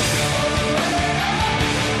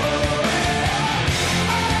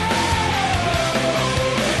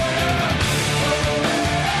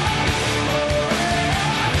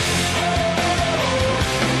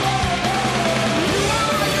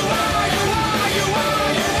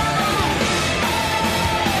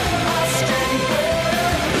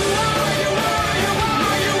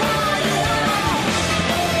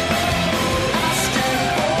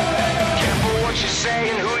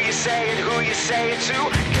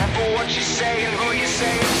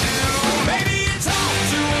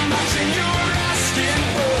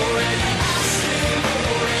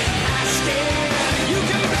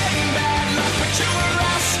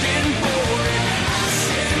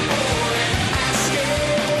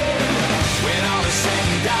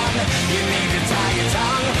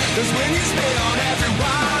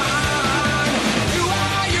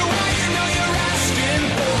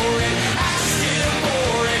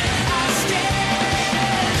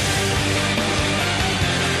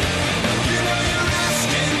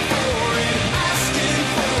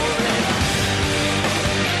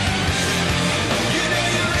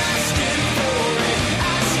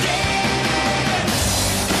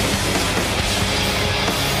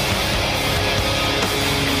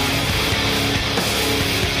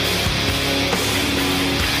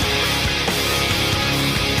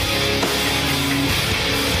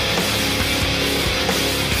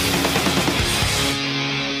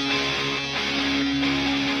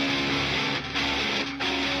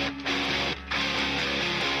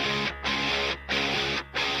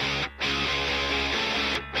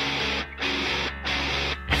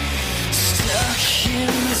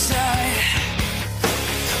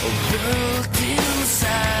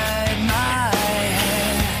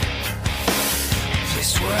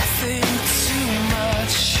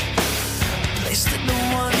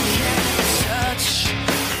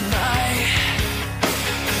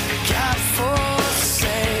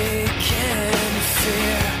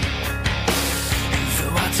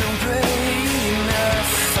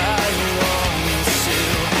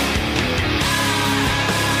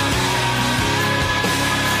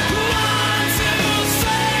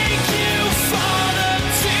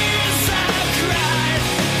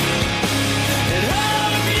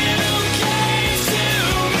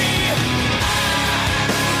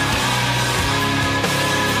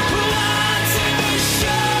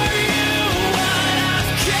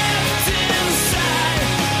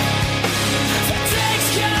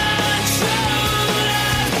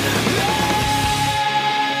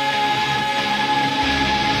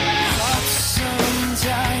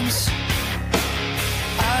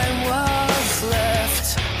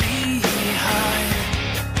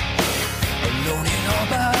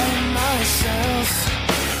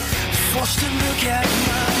 Forced to look at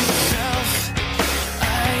myself. I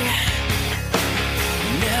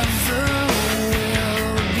never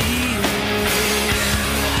will be with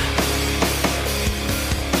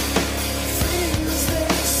things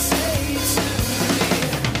they say to me.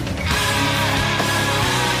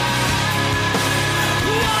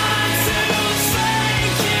 Want to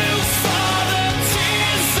thank you for the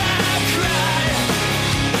tears I cried.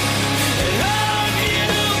 Love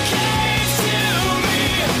you came to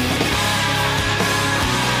me.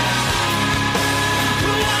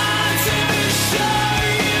 Want to show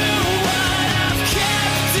you what I've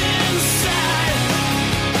kept inside.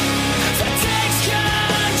 That takes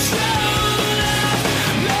control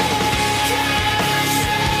of me.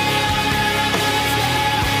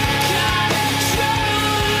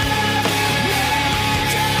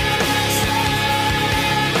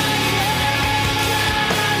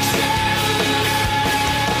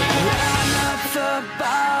 The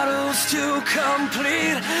bottles to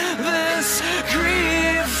complete this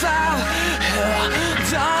grief I've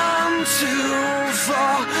held on to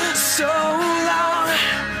for so long.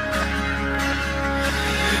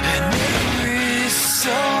 And every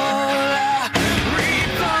soul I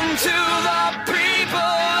reap unto the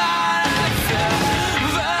people I've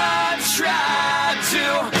ever tried to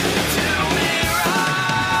do me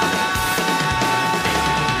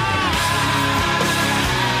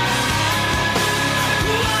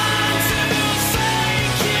Want to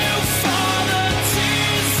thank you for the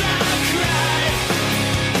tears I cried.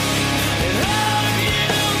 Love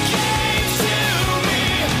you came to me.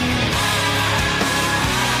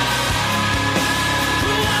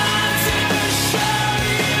 Want to show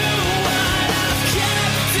you what I've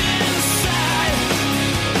kept inside.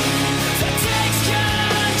 That takes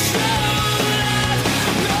control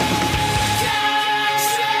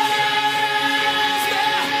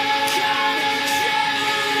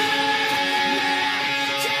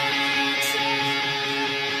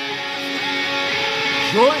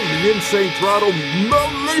Join the Insane Throttle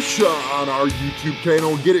Militia on our YouTube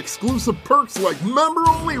channel and get exclusive perks like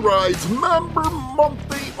member-only rides,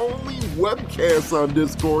 member-monthly-only webcasts on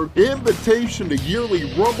Discord, invitation to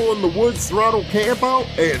yearly Rumble in the Woods Throttle Campout,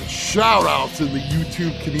 and shout-outs in the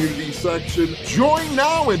YouTube community section. Join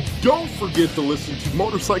now and don't forget to listen to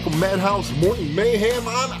Motorcycle Madhouse Morning Mayhem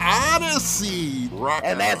on Odyssey. Rock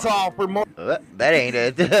And on. that's all for more. That ain't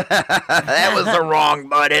it. That was the wrong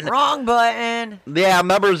button. Wrong button. Yeah,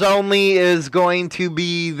 members only is going to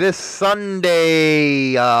be this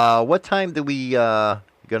Sunday. What time do we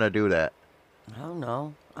gonna do that? I don't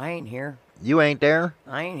know. I ain't here. You ain't there?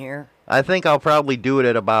 I ain't here. I think I'll probably do it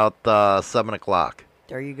at about 7 o'clock.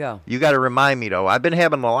 There you go. You got to remind me, though. I've been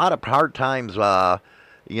having a lot of hard times,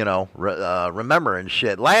 remembering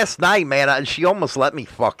shit. Last night, man, she almost let me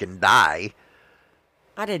fucking die.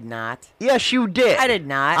 I did not. Yes, you did. I did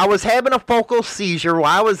not. I was having a focal seizure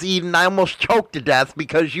while I was eating. I almost choked to death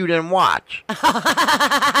because you didn't watch.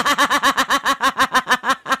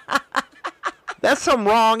 That's some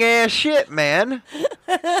wrong-ass shit, man.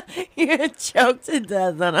 You choked to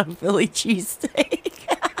death on a Philly cheesesteak.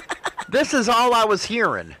 This is all I was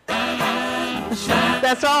hearing.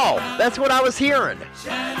 That's all. That's what I was hearing.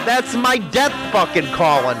 That's my death fucking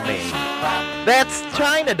calling me. That's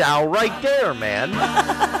China Doll right there, man.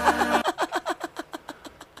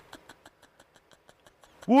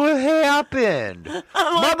 What happened?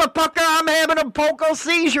 Motherfucker, I'm having a focal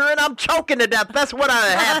seizure and I'm choking to death. That's what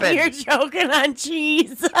happened. You're choking on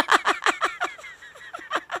cheese.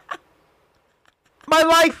 My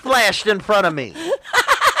life flashed in front of me.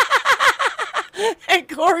 And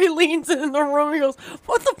Corey leans in the room and goes,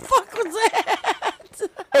 "What the fuck was that?"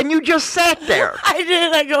 And you just sat there. I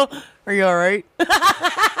did. I go, "Are you all right?"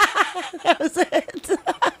 That was it.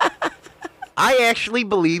 I actually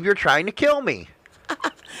believe you're trying to kill me.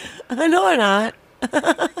 No, I'm not.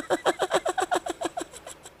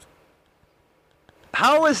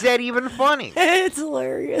 How is that even funny? It's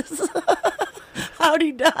hilarious. How'd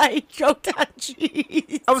he die? Choked on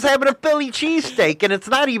cheese. I was having a Philly cheesesteak, and it's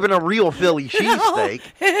not even a real Philly cheesesteak.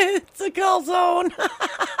 It's a calzone.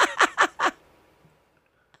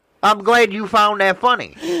 I'm glad you found that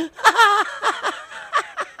funny.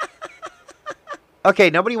 Okay,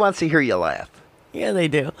 nobody wants to hear you laugh. Yeah, they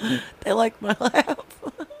do. They like my laugh.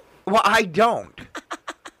 Well, I don't.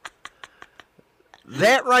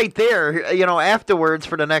 That right there, afterwards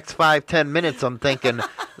for the next 5-10 minutes, I'm thinking,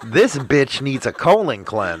 this bitch needs a colon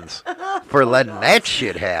cleanse for letting that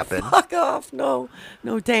shit happen. Fuck off. No,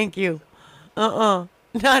 thank you. Not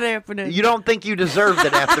happening. You don't think you deserved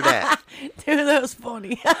it after that? Dude, that was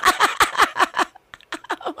funny.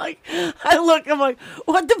 Oh my I'm like,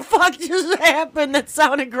 what the fuck just happened? That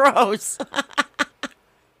sounded gross.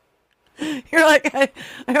 You're like,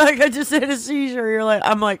 I just had a seizure.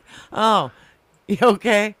 I'm like, oh, you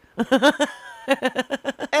okay?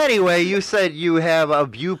 Anyway, you said you have a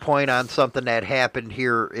viewpoint on something that happened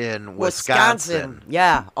here in Wisconsin.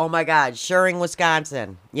 Yeah. Oh my God. Shuring,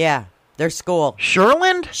 Wisconsin. Yeah. Their school.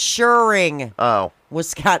 Sherland? Shuring. Oh.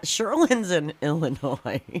 Wisconsin. Sherland's in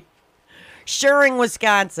Illinois. Shuring,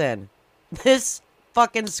 Wisconsin. This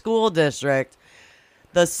fucking school district.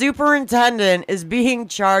 The superintendent is being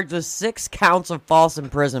charged with 6 counts of false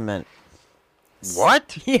imprisonment.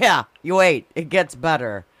 What? Yeah. You wait. It gets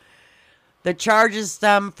better. The charges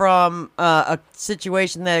stem from a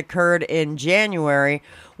situation that occurred in January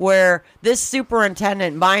where this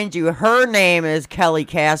superintendent, mind you, her name is Kelly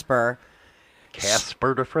Casper.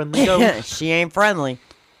 Casper the Friendly Ghost? She ain't friendly.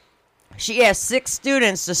 She asked 6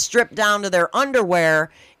 students to strip down to their underwear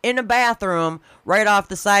in a bathroom right off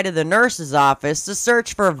the side of the nurse's office to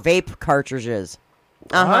search for vape cartridges.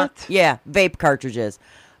 What? Yeah, vape cartridges.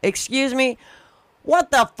 Excuse me?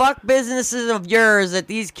 What the fuck business is of yours that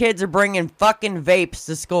these kids are bringing fucking vapes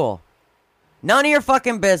to school? None of your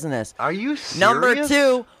fucking business. Are you serious? Number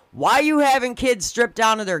 2, why are you having kids strip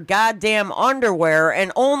down to their goddamn underwear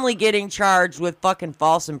and only getting charged with fucking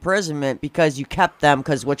false imprisonment because you kept them?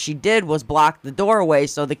 Because what she did was block the doorway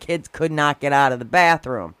so the kids could not get out of the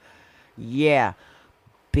bathroom. Yeah,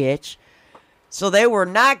 bitch. So they were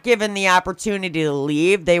not given the opportunity to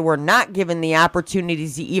leave. They were not given the opportunity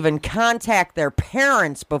to even contact their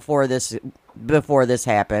parents before this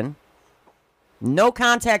happened. No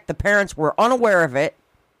contact. The parents were unaware of it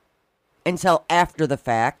until after the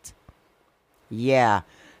fact. Yeah.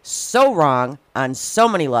 So wrong on so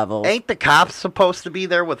many levels. Ain't the cops supposed to be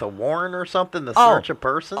there with a warrant or something to search a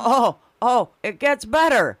person? Oh, it gets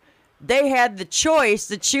better. They had the choice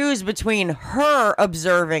to choose between her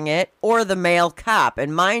observing it or the male cop.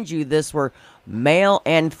 And mind you, this were male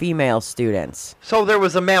and female students. So there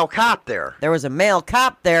was a male cop there. There was a male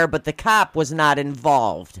cop there, but the cop was not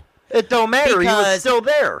involved. It don't matter. He was still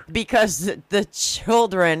there. Because the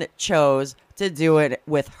children chose to do it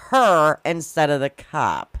with her instead of the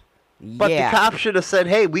cop. But the cop should have said,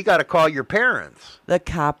 hey, we got to call your parents. The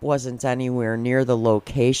cop wasn't anywhere near the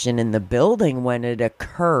location in the building when it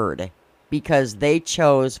occurred because they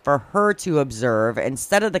chose for her to observe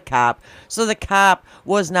instead of the cop. So the cop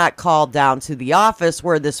was not called down to the office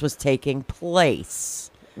where this was taking place.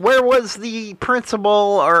 Where was the principal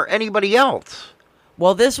or anybody else?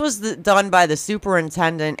 Well, this was done by the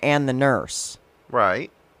superintendent and the nurse. Right.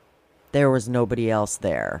 There was nobody else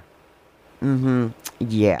there.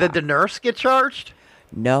 Yeah. Did the nurse get charged?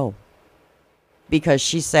 No. Because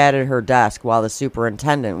she sat at her desk while the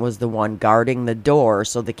superintendent was the one guarding the door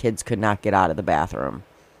so the kids could not get out of the bathroom.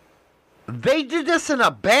 They did this in a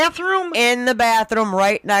bathroom? In the bathroom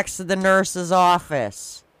right next to the nurse's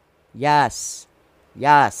office. Yes.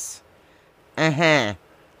 Yes. And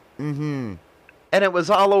it was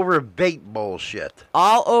all over vape bullshit.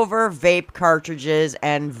 All over vape cartridges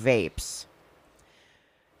and vapes.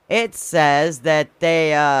 It says that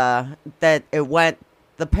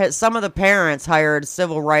some of the parents hired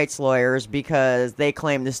civil rights lawyers because they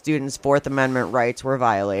claimed the students' Fourth Amendment rights were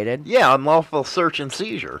violated. Yeah, unlawful search and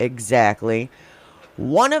seizure. Exactly.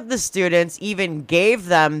 One of the students even gave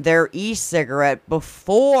them their e-cigarette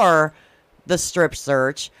before the strip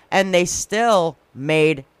search, and they still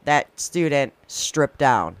made that student strip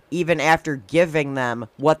down, even after giving them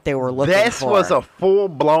what they were looking for. This was a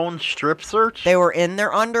full-blown strip search? They were in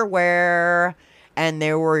their underwear, and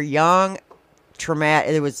they were young,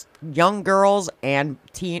 it was young girls and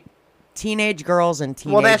teenage girls and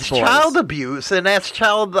teenage boys. Well, that's child abuse, and that's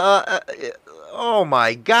child, oh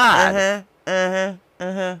my God. And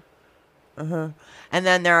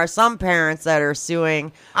then there are some parents that are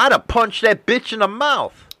suing. I'd have punched that bitch in the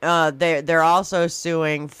mouth. They're also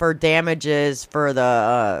suing for damages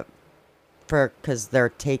for because they're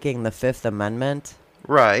taking the Fifth Amendment.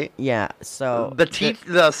 Right. Yeah. So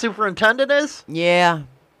the superintendent is? Yeah.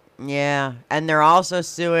 Yeah. And they're also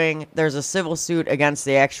suing. There's a civil suit against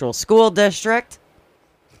the actual school district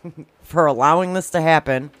for allowing this to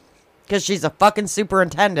happen because she's a fucking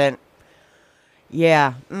superintendent.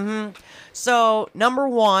 Yeah. So, number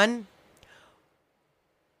 1,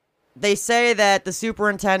 they say that the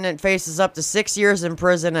superintendent faces up to 6 years in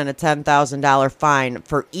prison and a $10,000 fine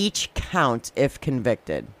for each count if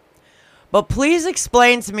convicted. But please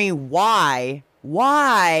explain to me why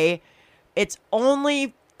it's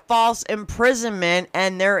only false imprisonment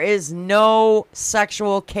and there is no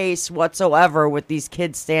sexual case whatsoever with these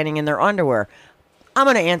kids standing in their underwear. I'm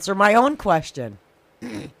going to answer my own question.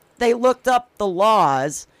 they looked up the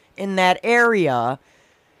laws in that area,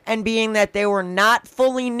 and being that they were not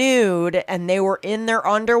fully nude and they were in their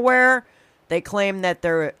underwear, they claim that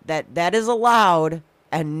that is allowed,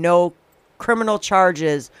 and no criminal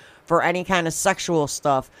charges for any kind of sexual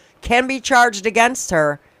stuff can be charged against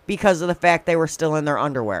her because of the fact they were still in their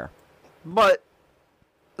underwear. But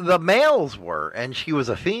the males were, and she was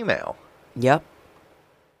a female. Yep.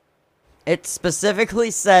 It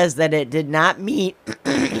specifically says that it did not meet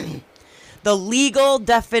the legal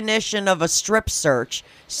definition of a strip search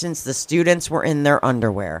since the students were in their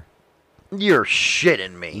underwear. You're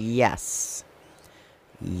shitting me. Yes.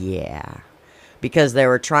 Yeah. Because they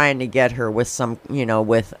were trying to get her with some,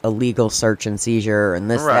 with a legal search and seizure and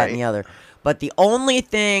this, that, and the other. But the only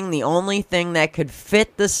thing that could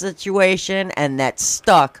fit the situation and that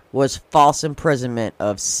stuck was false imprisonment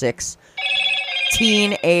of 6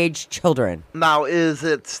 teenage children. Now, is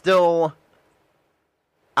it still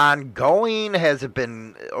ongoing? Has it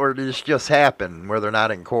been, or did this just happen where they're not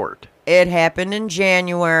in court? It happened in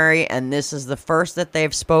January, and this is the first that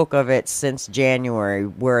they've spoke of it since January,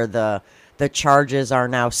 where the charges are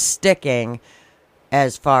now sticking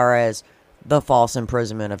as far as the false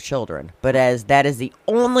imprisonment of children. But as that is the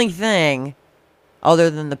only thing, other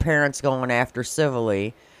than the parents going after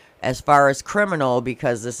civilly, as far as criminal,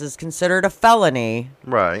 because this is considered a felony.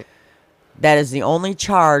 Right. That is the only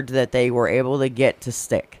charge that they were able to get to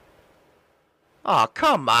stick. Oh,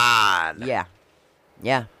 come on. Yeah.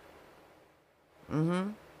 Yeah. Mm-hmm.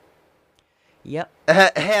 Yep.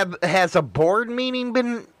 Has a board meeting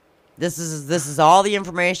been... This is all the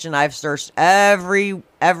information I've searched.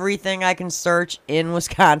 Everything I can search in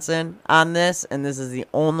Wisconsin on this, and this is the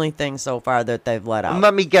only thing so far that they've let out.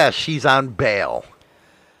 Let me guess, she's on bail.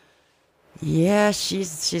 Yeah,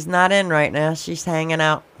 she's not in right now. She's hanging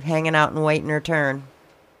out and waiting her turn.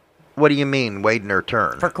 What do you mean, waiting her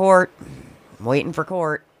turn? For court. Waiting for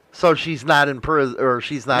court. So she's not in prison, or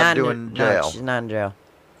she's not doing jail? No, she's not in jail.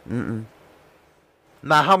 Mm-mm.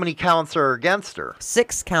 Now, how many counts are against her?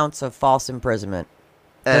 6 counts of false imprisonment.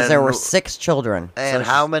 Because there were 6 children. And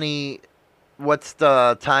how many... What's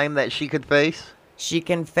the time that she could face? She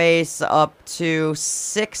can face up to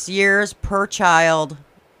 6 years per child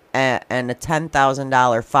and a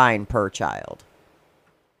 $10,000 fine per child.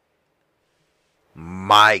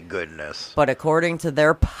 My goodness. But according to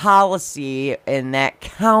their policy in that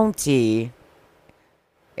county,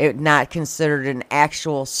 it not considered an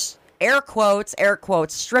actual... air quotes,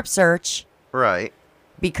 strip search. Right.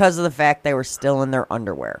 Because of the fact they were still in their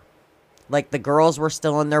underwear. Like, the girls were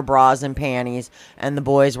still in their bras and panties, and the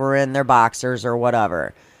boys were in their boxers or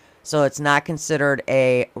whatever. So it's not considered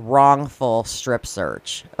a wrongful strip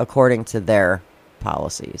search, according to their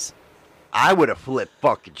policies. I would have flipped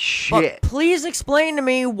fucking shit. But please explain to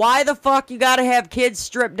me why the fuck you gotta have kids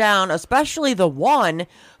stripped down, especially the one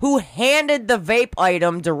who handed the vape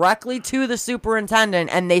item directly to the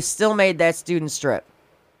superintendent, and they still made that student strip.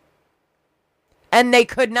 And they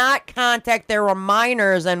could not contact, they were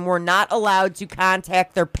minors and were not allowed to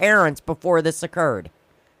contact their parents before this occurred.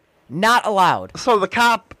 Not allowed. So the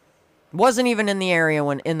cop... Wasn't even in the area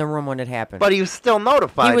in the room when it happened. But he was still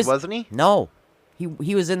notified, wasn't he? No.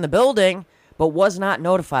 He was in the building, but was not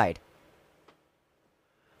notified.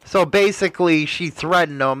 So basically, she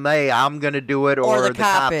threatened them, hey, I'm going to do it, or the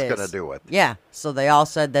cop's going to do it. Yeah, so they all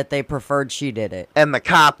said that they preferred she did it. And the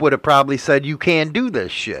cop would have probably said, you can't do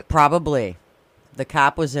this shit. Probably. The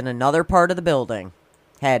cop was in another part of the building.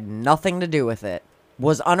 Had nothing to do with it.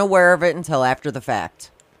 Was unaware of it until after the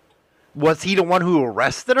fact. Was he the one who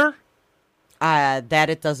arrested her? That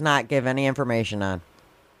it does not give any information on.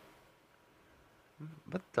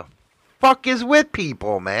 What the fuck is with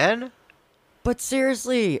people, man? But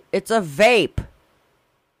seriously, it's a vape.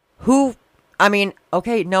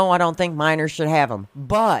 Okay, no, I don't think minors should have them.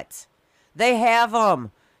 But they have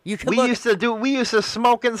them. We used to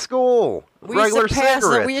smoke in school. Regular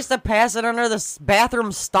cigarettes. We used to pass it under the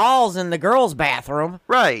bathroom stalls in the girls' bathroom.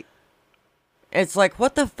 Right. It's like,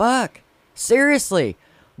 what the fuck? Seriously.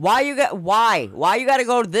 Why you got to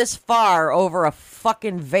go this far over a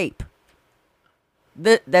fucking vape?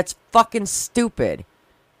 That's fucking stupid.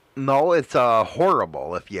 No, it's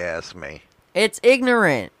horrible, if you ask me. It's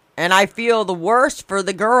ignorant. And I feel the worst for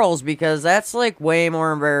the girls because that's like way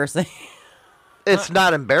more embarrassing. It's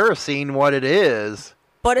not embarrassing what it is.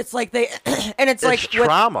 But it's like it's like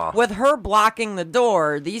trauma. With her blocking the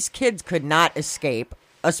door, these kids could not escape,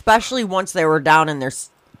 especially once they were down in their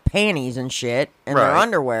panties and shit and their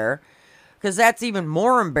underwear. Because that's even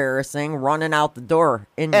more embarrassing, running out the door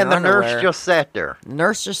in your underwear. And the nurse just sat there. The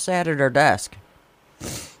nurse just sat at her desk.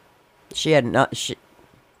 She had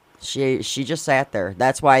She just sat there.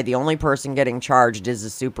 That's why the only person getting charged is the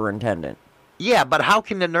superintendent. Yeah, but how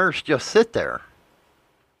can the nurse just sit there?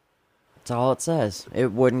 That's all it says.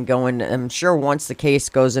 It wouldn't go in. I'm sure once the case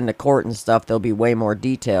goes into court and stuff, there'll be way more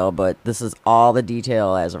detail, but this is all the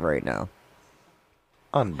detail as of right now.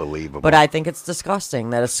 Unbelievable. But I think it's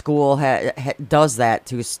disgusting that a school does that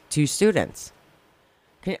to students.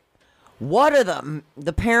 What are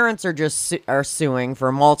the parents are just are suing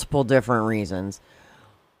for multiple different reasons.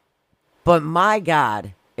 But my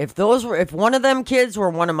God, if one of them kids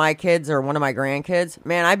were one of my kids or one of my grandkids,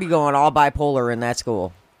 man, I'd be going all bipolar in that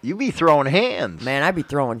school. You be throwing hands. Man, I'd be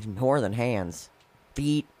throwing more than hands.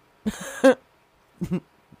 Feet.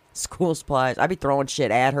 School supplies. I'd be throwing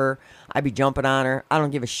shit at her. I'd be jumping on her. I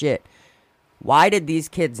don't give a shit. Why did these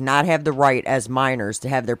kids not have the right as minors to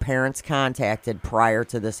have their parents contacted prior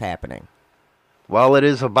to this happening? Well, it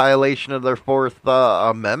is a violation of their Fourth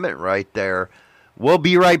Amendment right there. We'll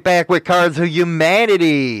be right back with Cards of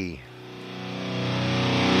Humanity.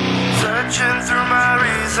 Searching through my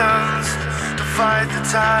reasons to fight the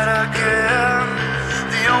tide again.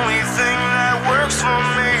 The only thing that works for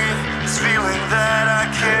me is feeling that I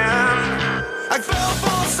can. I fell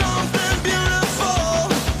for something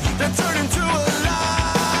beautiful that turned into a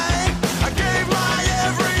lie. I gave my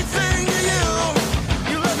everything to you.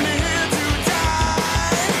 You left me here to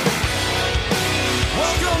die.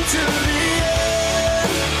 Welcome to the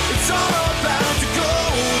end. It's all about to go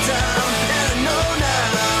down. And I know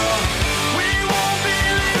now we won't be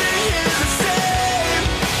living here the same.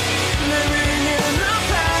 Living in the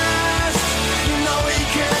past. You know we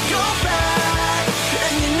can't go back.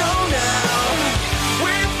 And you know now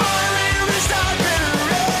we finally reached our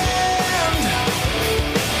bitter end.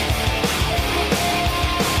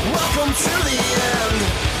 Welcome to the end.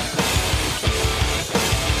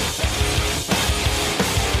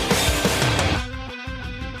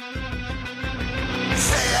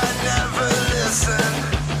 Say I never listened,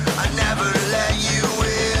 I never let you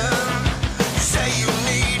in. You say you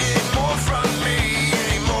needed more from me,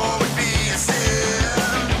 any more would be a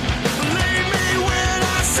sin. Believe me when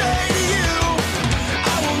I say to you,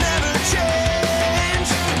 I will never change.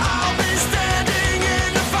 I'll be standing in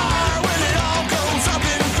the fire when it all goes up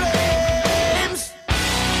in flames.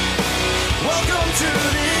 Welcome to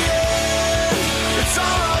the end. It's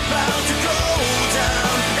all about to go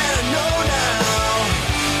down, and I know now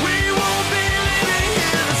we won't be living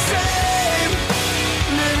here the same.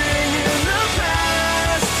 Living in the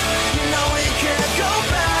past, you know we can't go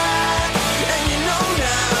back, and you know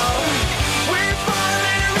now we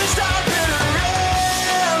finally reached our bitter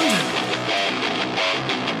end.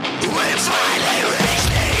 We finally reached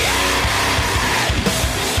the end.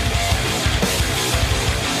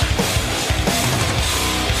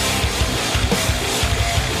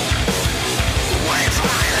 We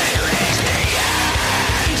finally reached the end.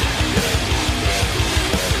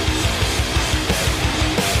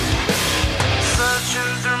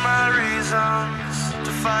 Searching through my reasons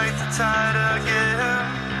to fight the tide again.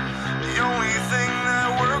 The only thing that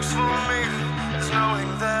works for me is knowing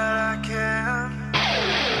that I can.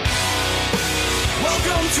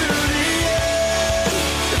 Welcome to the end.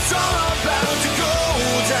 It's all about to go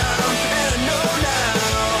down, and I know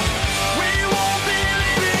now we won't be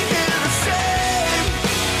living here the same.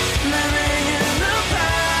 Living in the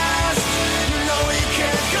past, you know we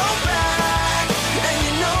can't go back, and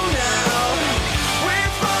you know now we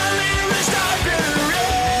finally reached our bitter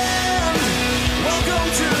end. Welcome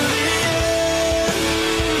to the end.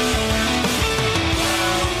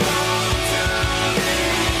 Welcome to the end.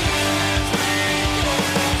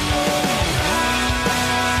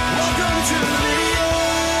 Welcome to the end.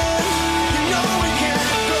 You know we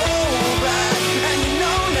can't go back, and you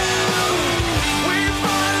know now we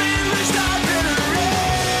finally reached our bitter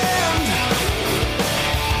end.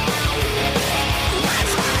 We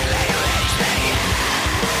finally reached the end.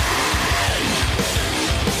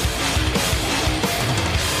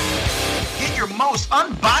 Get your most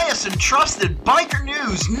unbiased and trusted biker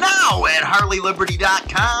news now at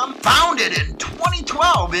HarleyLiberty.com. Founded in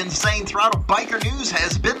 2012, Insane Throttle Biker News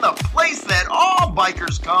has been the place that all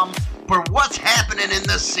bikers come for what's happening in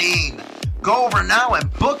the scene. Go over now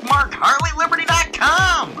and bookmark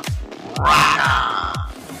HarleyLiberty.com. Rock on!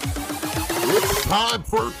 It's time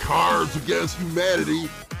for Cards Against Humanity.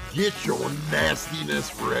 Get your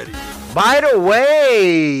nastiness ready. By the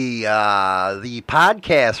way, the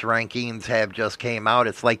podcast rankings have just came out.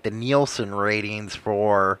 It's like the Nielsen ratings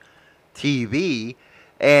for TV.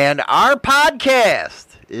 And our podcast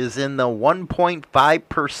is in the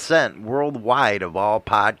 1.5% worldwide of all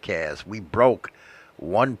podcasts. We broke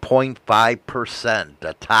 1.5%,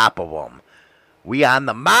 the top of them. We on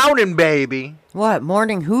the mountain, baby. What,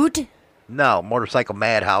 Morning Hoot? No, Motorcycle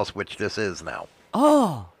Madhouse, which this is now.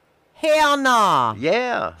 Oh, hell no.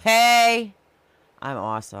 Yeah. Hey, I'm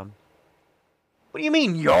awesome. What do you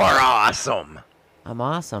mean you're awesome? I'm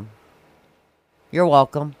awesome. You're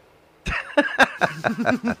welcome.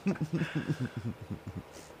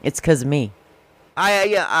 It's 'cause of me.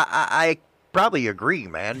 I probably agree,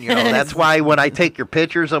 man. You know, that's why when I take your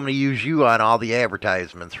pictures, I'm going to use you on all the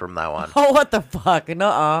advertisements from now on. Oh, what the fuck?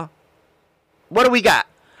 Nuh-uh. What do we got?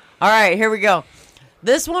 All right, here we go.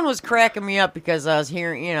 This one was cracking me up because I was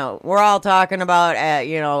hearing, we're all talking about,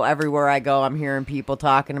 everywhere I go, I'm hearing people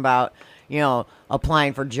talking about,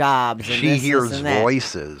 applying for jobs. And She this, hears and that.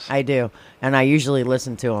 voices. I do, and I usually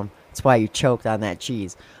listen to them. That's why you choked on that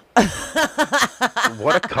cheese.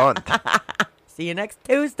 What a cunt. See you next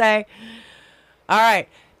Tuesday. All right,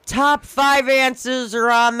 top 5 answers are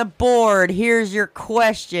on the board. Here's your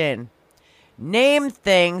question. Name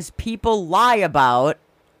things people lie about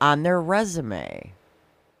on their resume.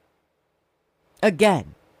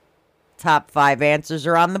 Again, top 5 answers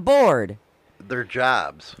are on the board. Their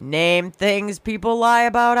jobs. Name things people lie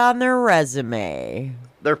about on their resume.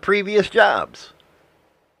 Their previous jobs.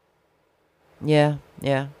 Yeah.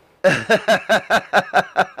 Yeah.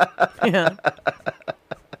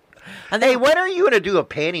 And Hey, when are you going to do a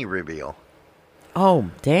panty reveal?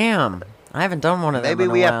 Oh, damn. I haven't done one of them. Maybe in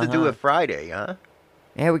a we while, have to do it Friday, huh?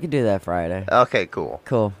 Yeah, we could do that Friday. Okay, cool.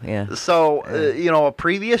 Cool, yeah. So,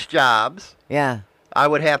 previous jobs, Yeah. I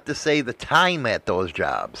would have to say the time at those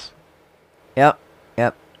jobs. Yep.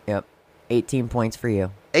 18 points for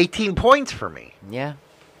you. 18 points for me. Yeah.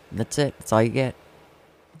 That's it. That's all you get.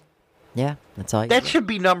 Yeah, that's all you That get. should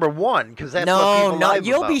be number 1, because that's what No, people lie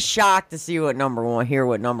you'll about. be shocked to see what number 1, hear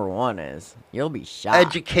what number 1 is. You'll be shocked.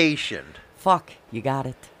 Education. Fuck, you got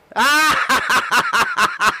it.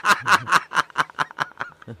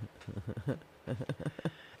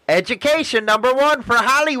 Education, number 1 for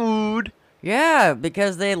Hollywood. Yeah,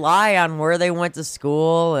 because they lie on where they went to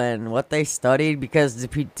school and what they studied. Because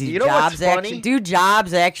You know what's funny? do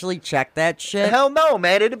jobs actually check that shit? Hell no,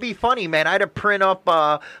 man. It'd be funny, man. I'd have print up,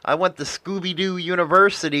 I went to Scooby-Doo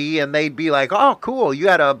University, and they'd be like, oh, cool, you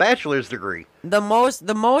had a bachelor's degree. The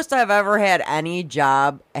most I've ever had any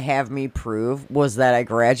job have me prove was that I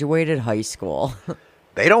graduated high school.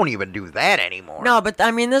 They don't even do that anymore. No, but I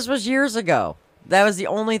mean, this was years ago. That was the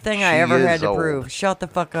only thing I She ever had is to old. prove. Shut the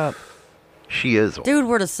fuck up. She is old. Dude,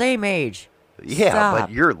 we're the same age. Yeah, Stop.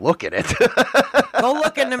 but you're looking it. Go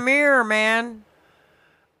look in the mirror, man.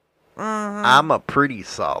 I'm a pretty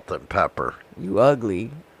salt and pepper. You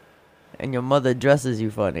ugly. And your mother dresses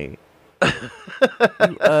you funny.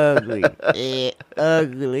 You ugly.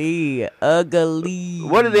 Ugly. Ugly.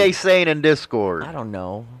 What are they saying in Discord? I don't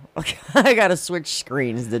know. I gotta switch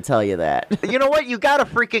screens to tell you that. You know what? You got a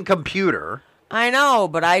freaking computer. I know,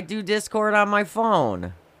 but I do Discord on my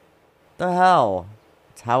phone. The hell?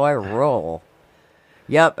 It's how I roll.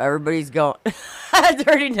 Yep, everybody's going.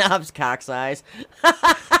 Dirty Knobs, cock size.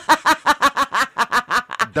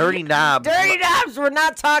 Dirty Knob. Dirty Knobs, we're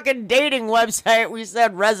not talking dating website. We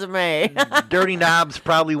said resume. Dirty Knob's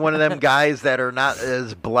probably one of them guys that are not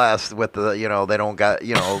as blessed with the, they don't got,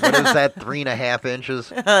 what is that, 3.5 inches?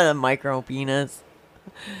 The micro penis.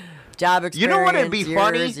 Job experience. You know what would be years,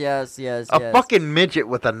 funny? Yes. A fucking midget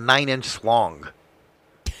with a 9-inch slong.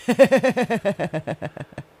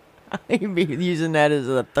 You'd be using that as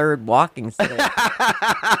a third walking stick. Oh,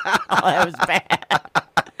 that was bad.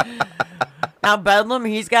 Now, Bedlam,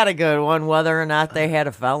 he's got a good one, whether or not they had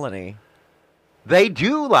a felony. They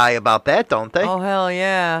do lie about that, don't they? Oh, hell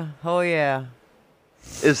yeah. Oh, yeah.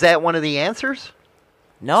 Is that one of the answers?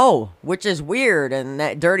 No, which is weird, and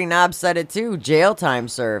that Dirty Knob said it too. Jail time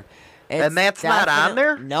served. And that's not on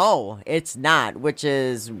there? No, it's not, which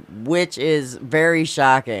is very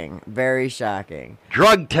shocking. Very shocking.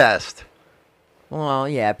 Drug test. Well,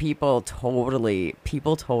 yeah, people totally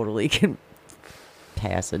can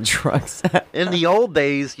pass a drug test. In the old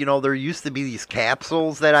days, there used to be these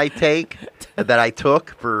capsules that I took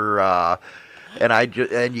for,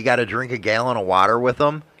 and you got to drink a gallon of water with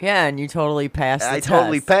them. Yeah, and you totally passed the I test.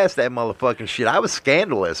 totally passed that motherfucking shit. I was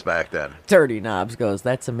scandalous back then. Dirty Knobs goes,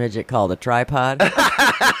 that's a midget called a tripod.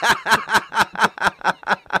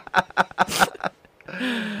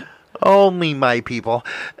 Only my people.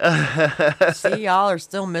 See, y'all are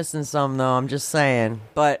still missing some, though. I'm just saying.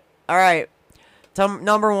 But, all right.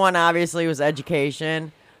 Number 1, obviously, was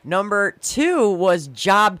education. Number 2 was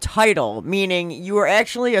job title, meaning you were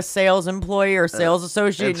actually a sales employee or sales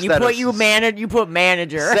associate. You put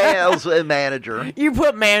manager. Sales manager. You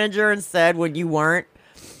put manager instead when you weren't.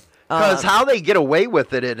 Because how they get away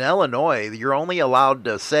with it in Illinois, you're only allowed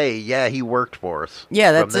to say, "Yeah, he worked for us."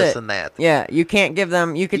 Yeah, that's from this it. and that. Yeah, you can't give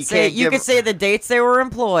them. You could say the dates they were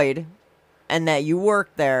employed, and that you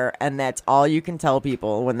worked there, and that's all you can tell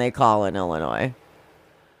people when they call in Illinois.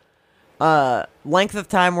 Length of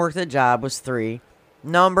time worked at job was 3.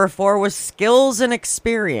 Number 4 was skills and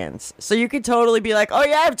experience. So you could totally be like, "Oh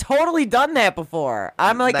yeah, I've totally done that before.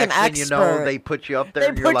 I'm like Next an thing expert." you know, they put you up there,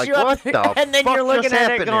 and you're put like, you up "What there, the and then fuck you're looking just at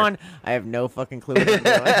happened it here?" going, "I have no fucking clue what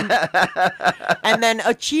I'm doing." And then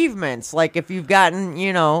achievements, like if you've gotten,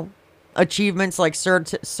 achievements like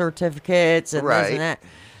certificates and this Right. and that,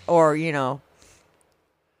 or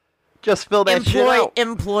Just fill that shit out.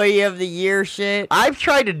 employee of the year shit. I've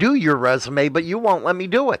tried to do your resume, but you won't let me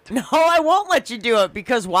do it. No, I won't let you do it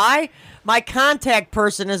because why? My contact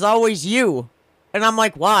person is always you, and I'm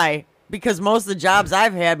like, why? Because most of the jobs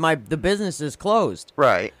I've had, the business is closed.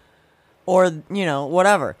 Right. Or,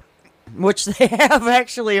 whatever. Which they have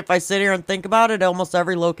actually, if I sit here and think about it, almost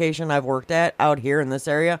every location I've worked at out here in this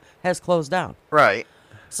area has closed down. Right.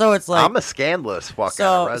 So it's like... I'm a scandalous fuck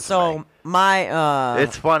on a resume. So my...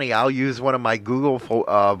 It's funny. I'll use one of my Google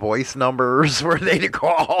voice numbers for they to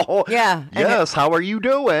call. Yeah. Yes, how are you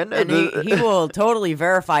doing? And he will totally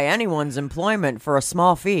verify anyone's employment for a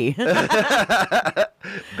small fee. That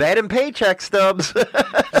and paycheck stubs.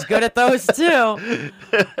 He's good at those too.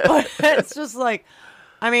 But it's just like...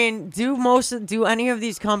 I mean, do any of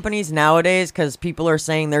these companies nowadays, because people are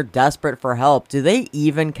saying they're desperate for help, do they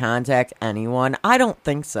even contact anyone? I don't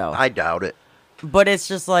think so. I doubt it. But it's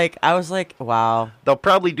just like, I was like, wow. They'll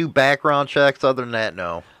probably do background checks. Other than that,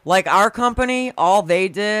 no. Like our company, all they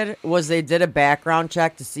did was they did a background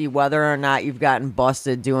check to see whether or not you've gotten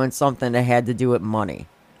busted doing something that had to do with money.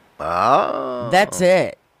 Oh. That's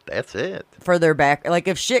it. That's it. For their back, like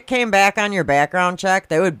if shit came back on your background check,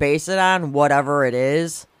 they would base it on whatever it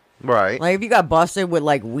is. Right. Like if you got busted with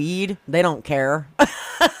like weed, they don't care.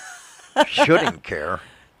 Shouldn't care.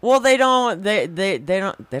 Well, they don't. They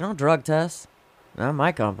don't drug test. Not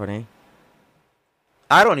my company.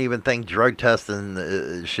 I don't even think drug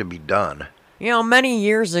testing should be done. Many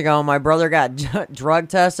years ago, my brother got drug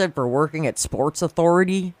tested for working at Sports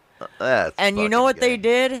Authority. That's And you know what they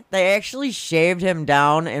did? They actually shaved him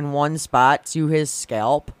down in one spot to his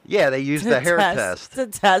scalp. Yeah, they used the hair test. To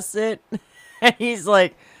test it. And he's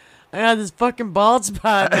like, I got this fucking bald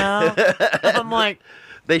spot now. I'm like...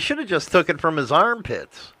 They should have just took it from his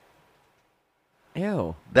armpits.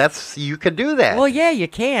 Ew. You could do that. Well, yeah, you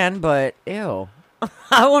can, but ew.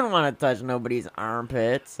 I wouldn't want to touch nobody's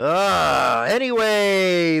armpits.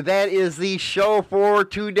 Anyway, that is the show for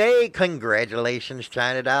today. Congratulations,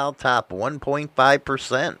 China Doll. Top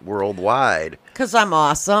 1.5% worldwide. Because I'm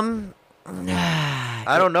awesome.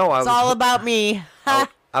 I don't know. It's all about me.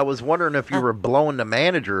 I was wondering if you were blowing the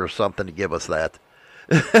manager or something to give us that.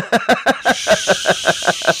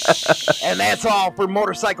 And that's all for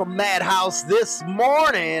Motorcycle Madhouse this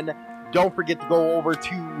morning. Don't forget to go over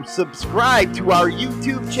to subscribe to our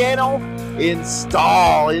YouTube channel.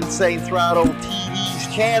 Install Insane Throttle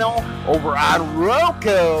TV's channel over on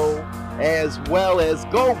Roku. As well as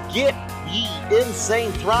go get the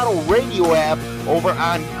Insane Throttle radio app over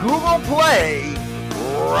on Google Play.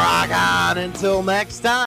 Rock on until next time.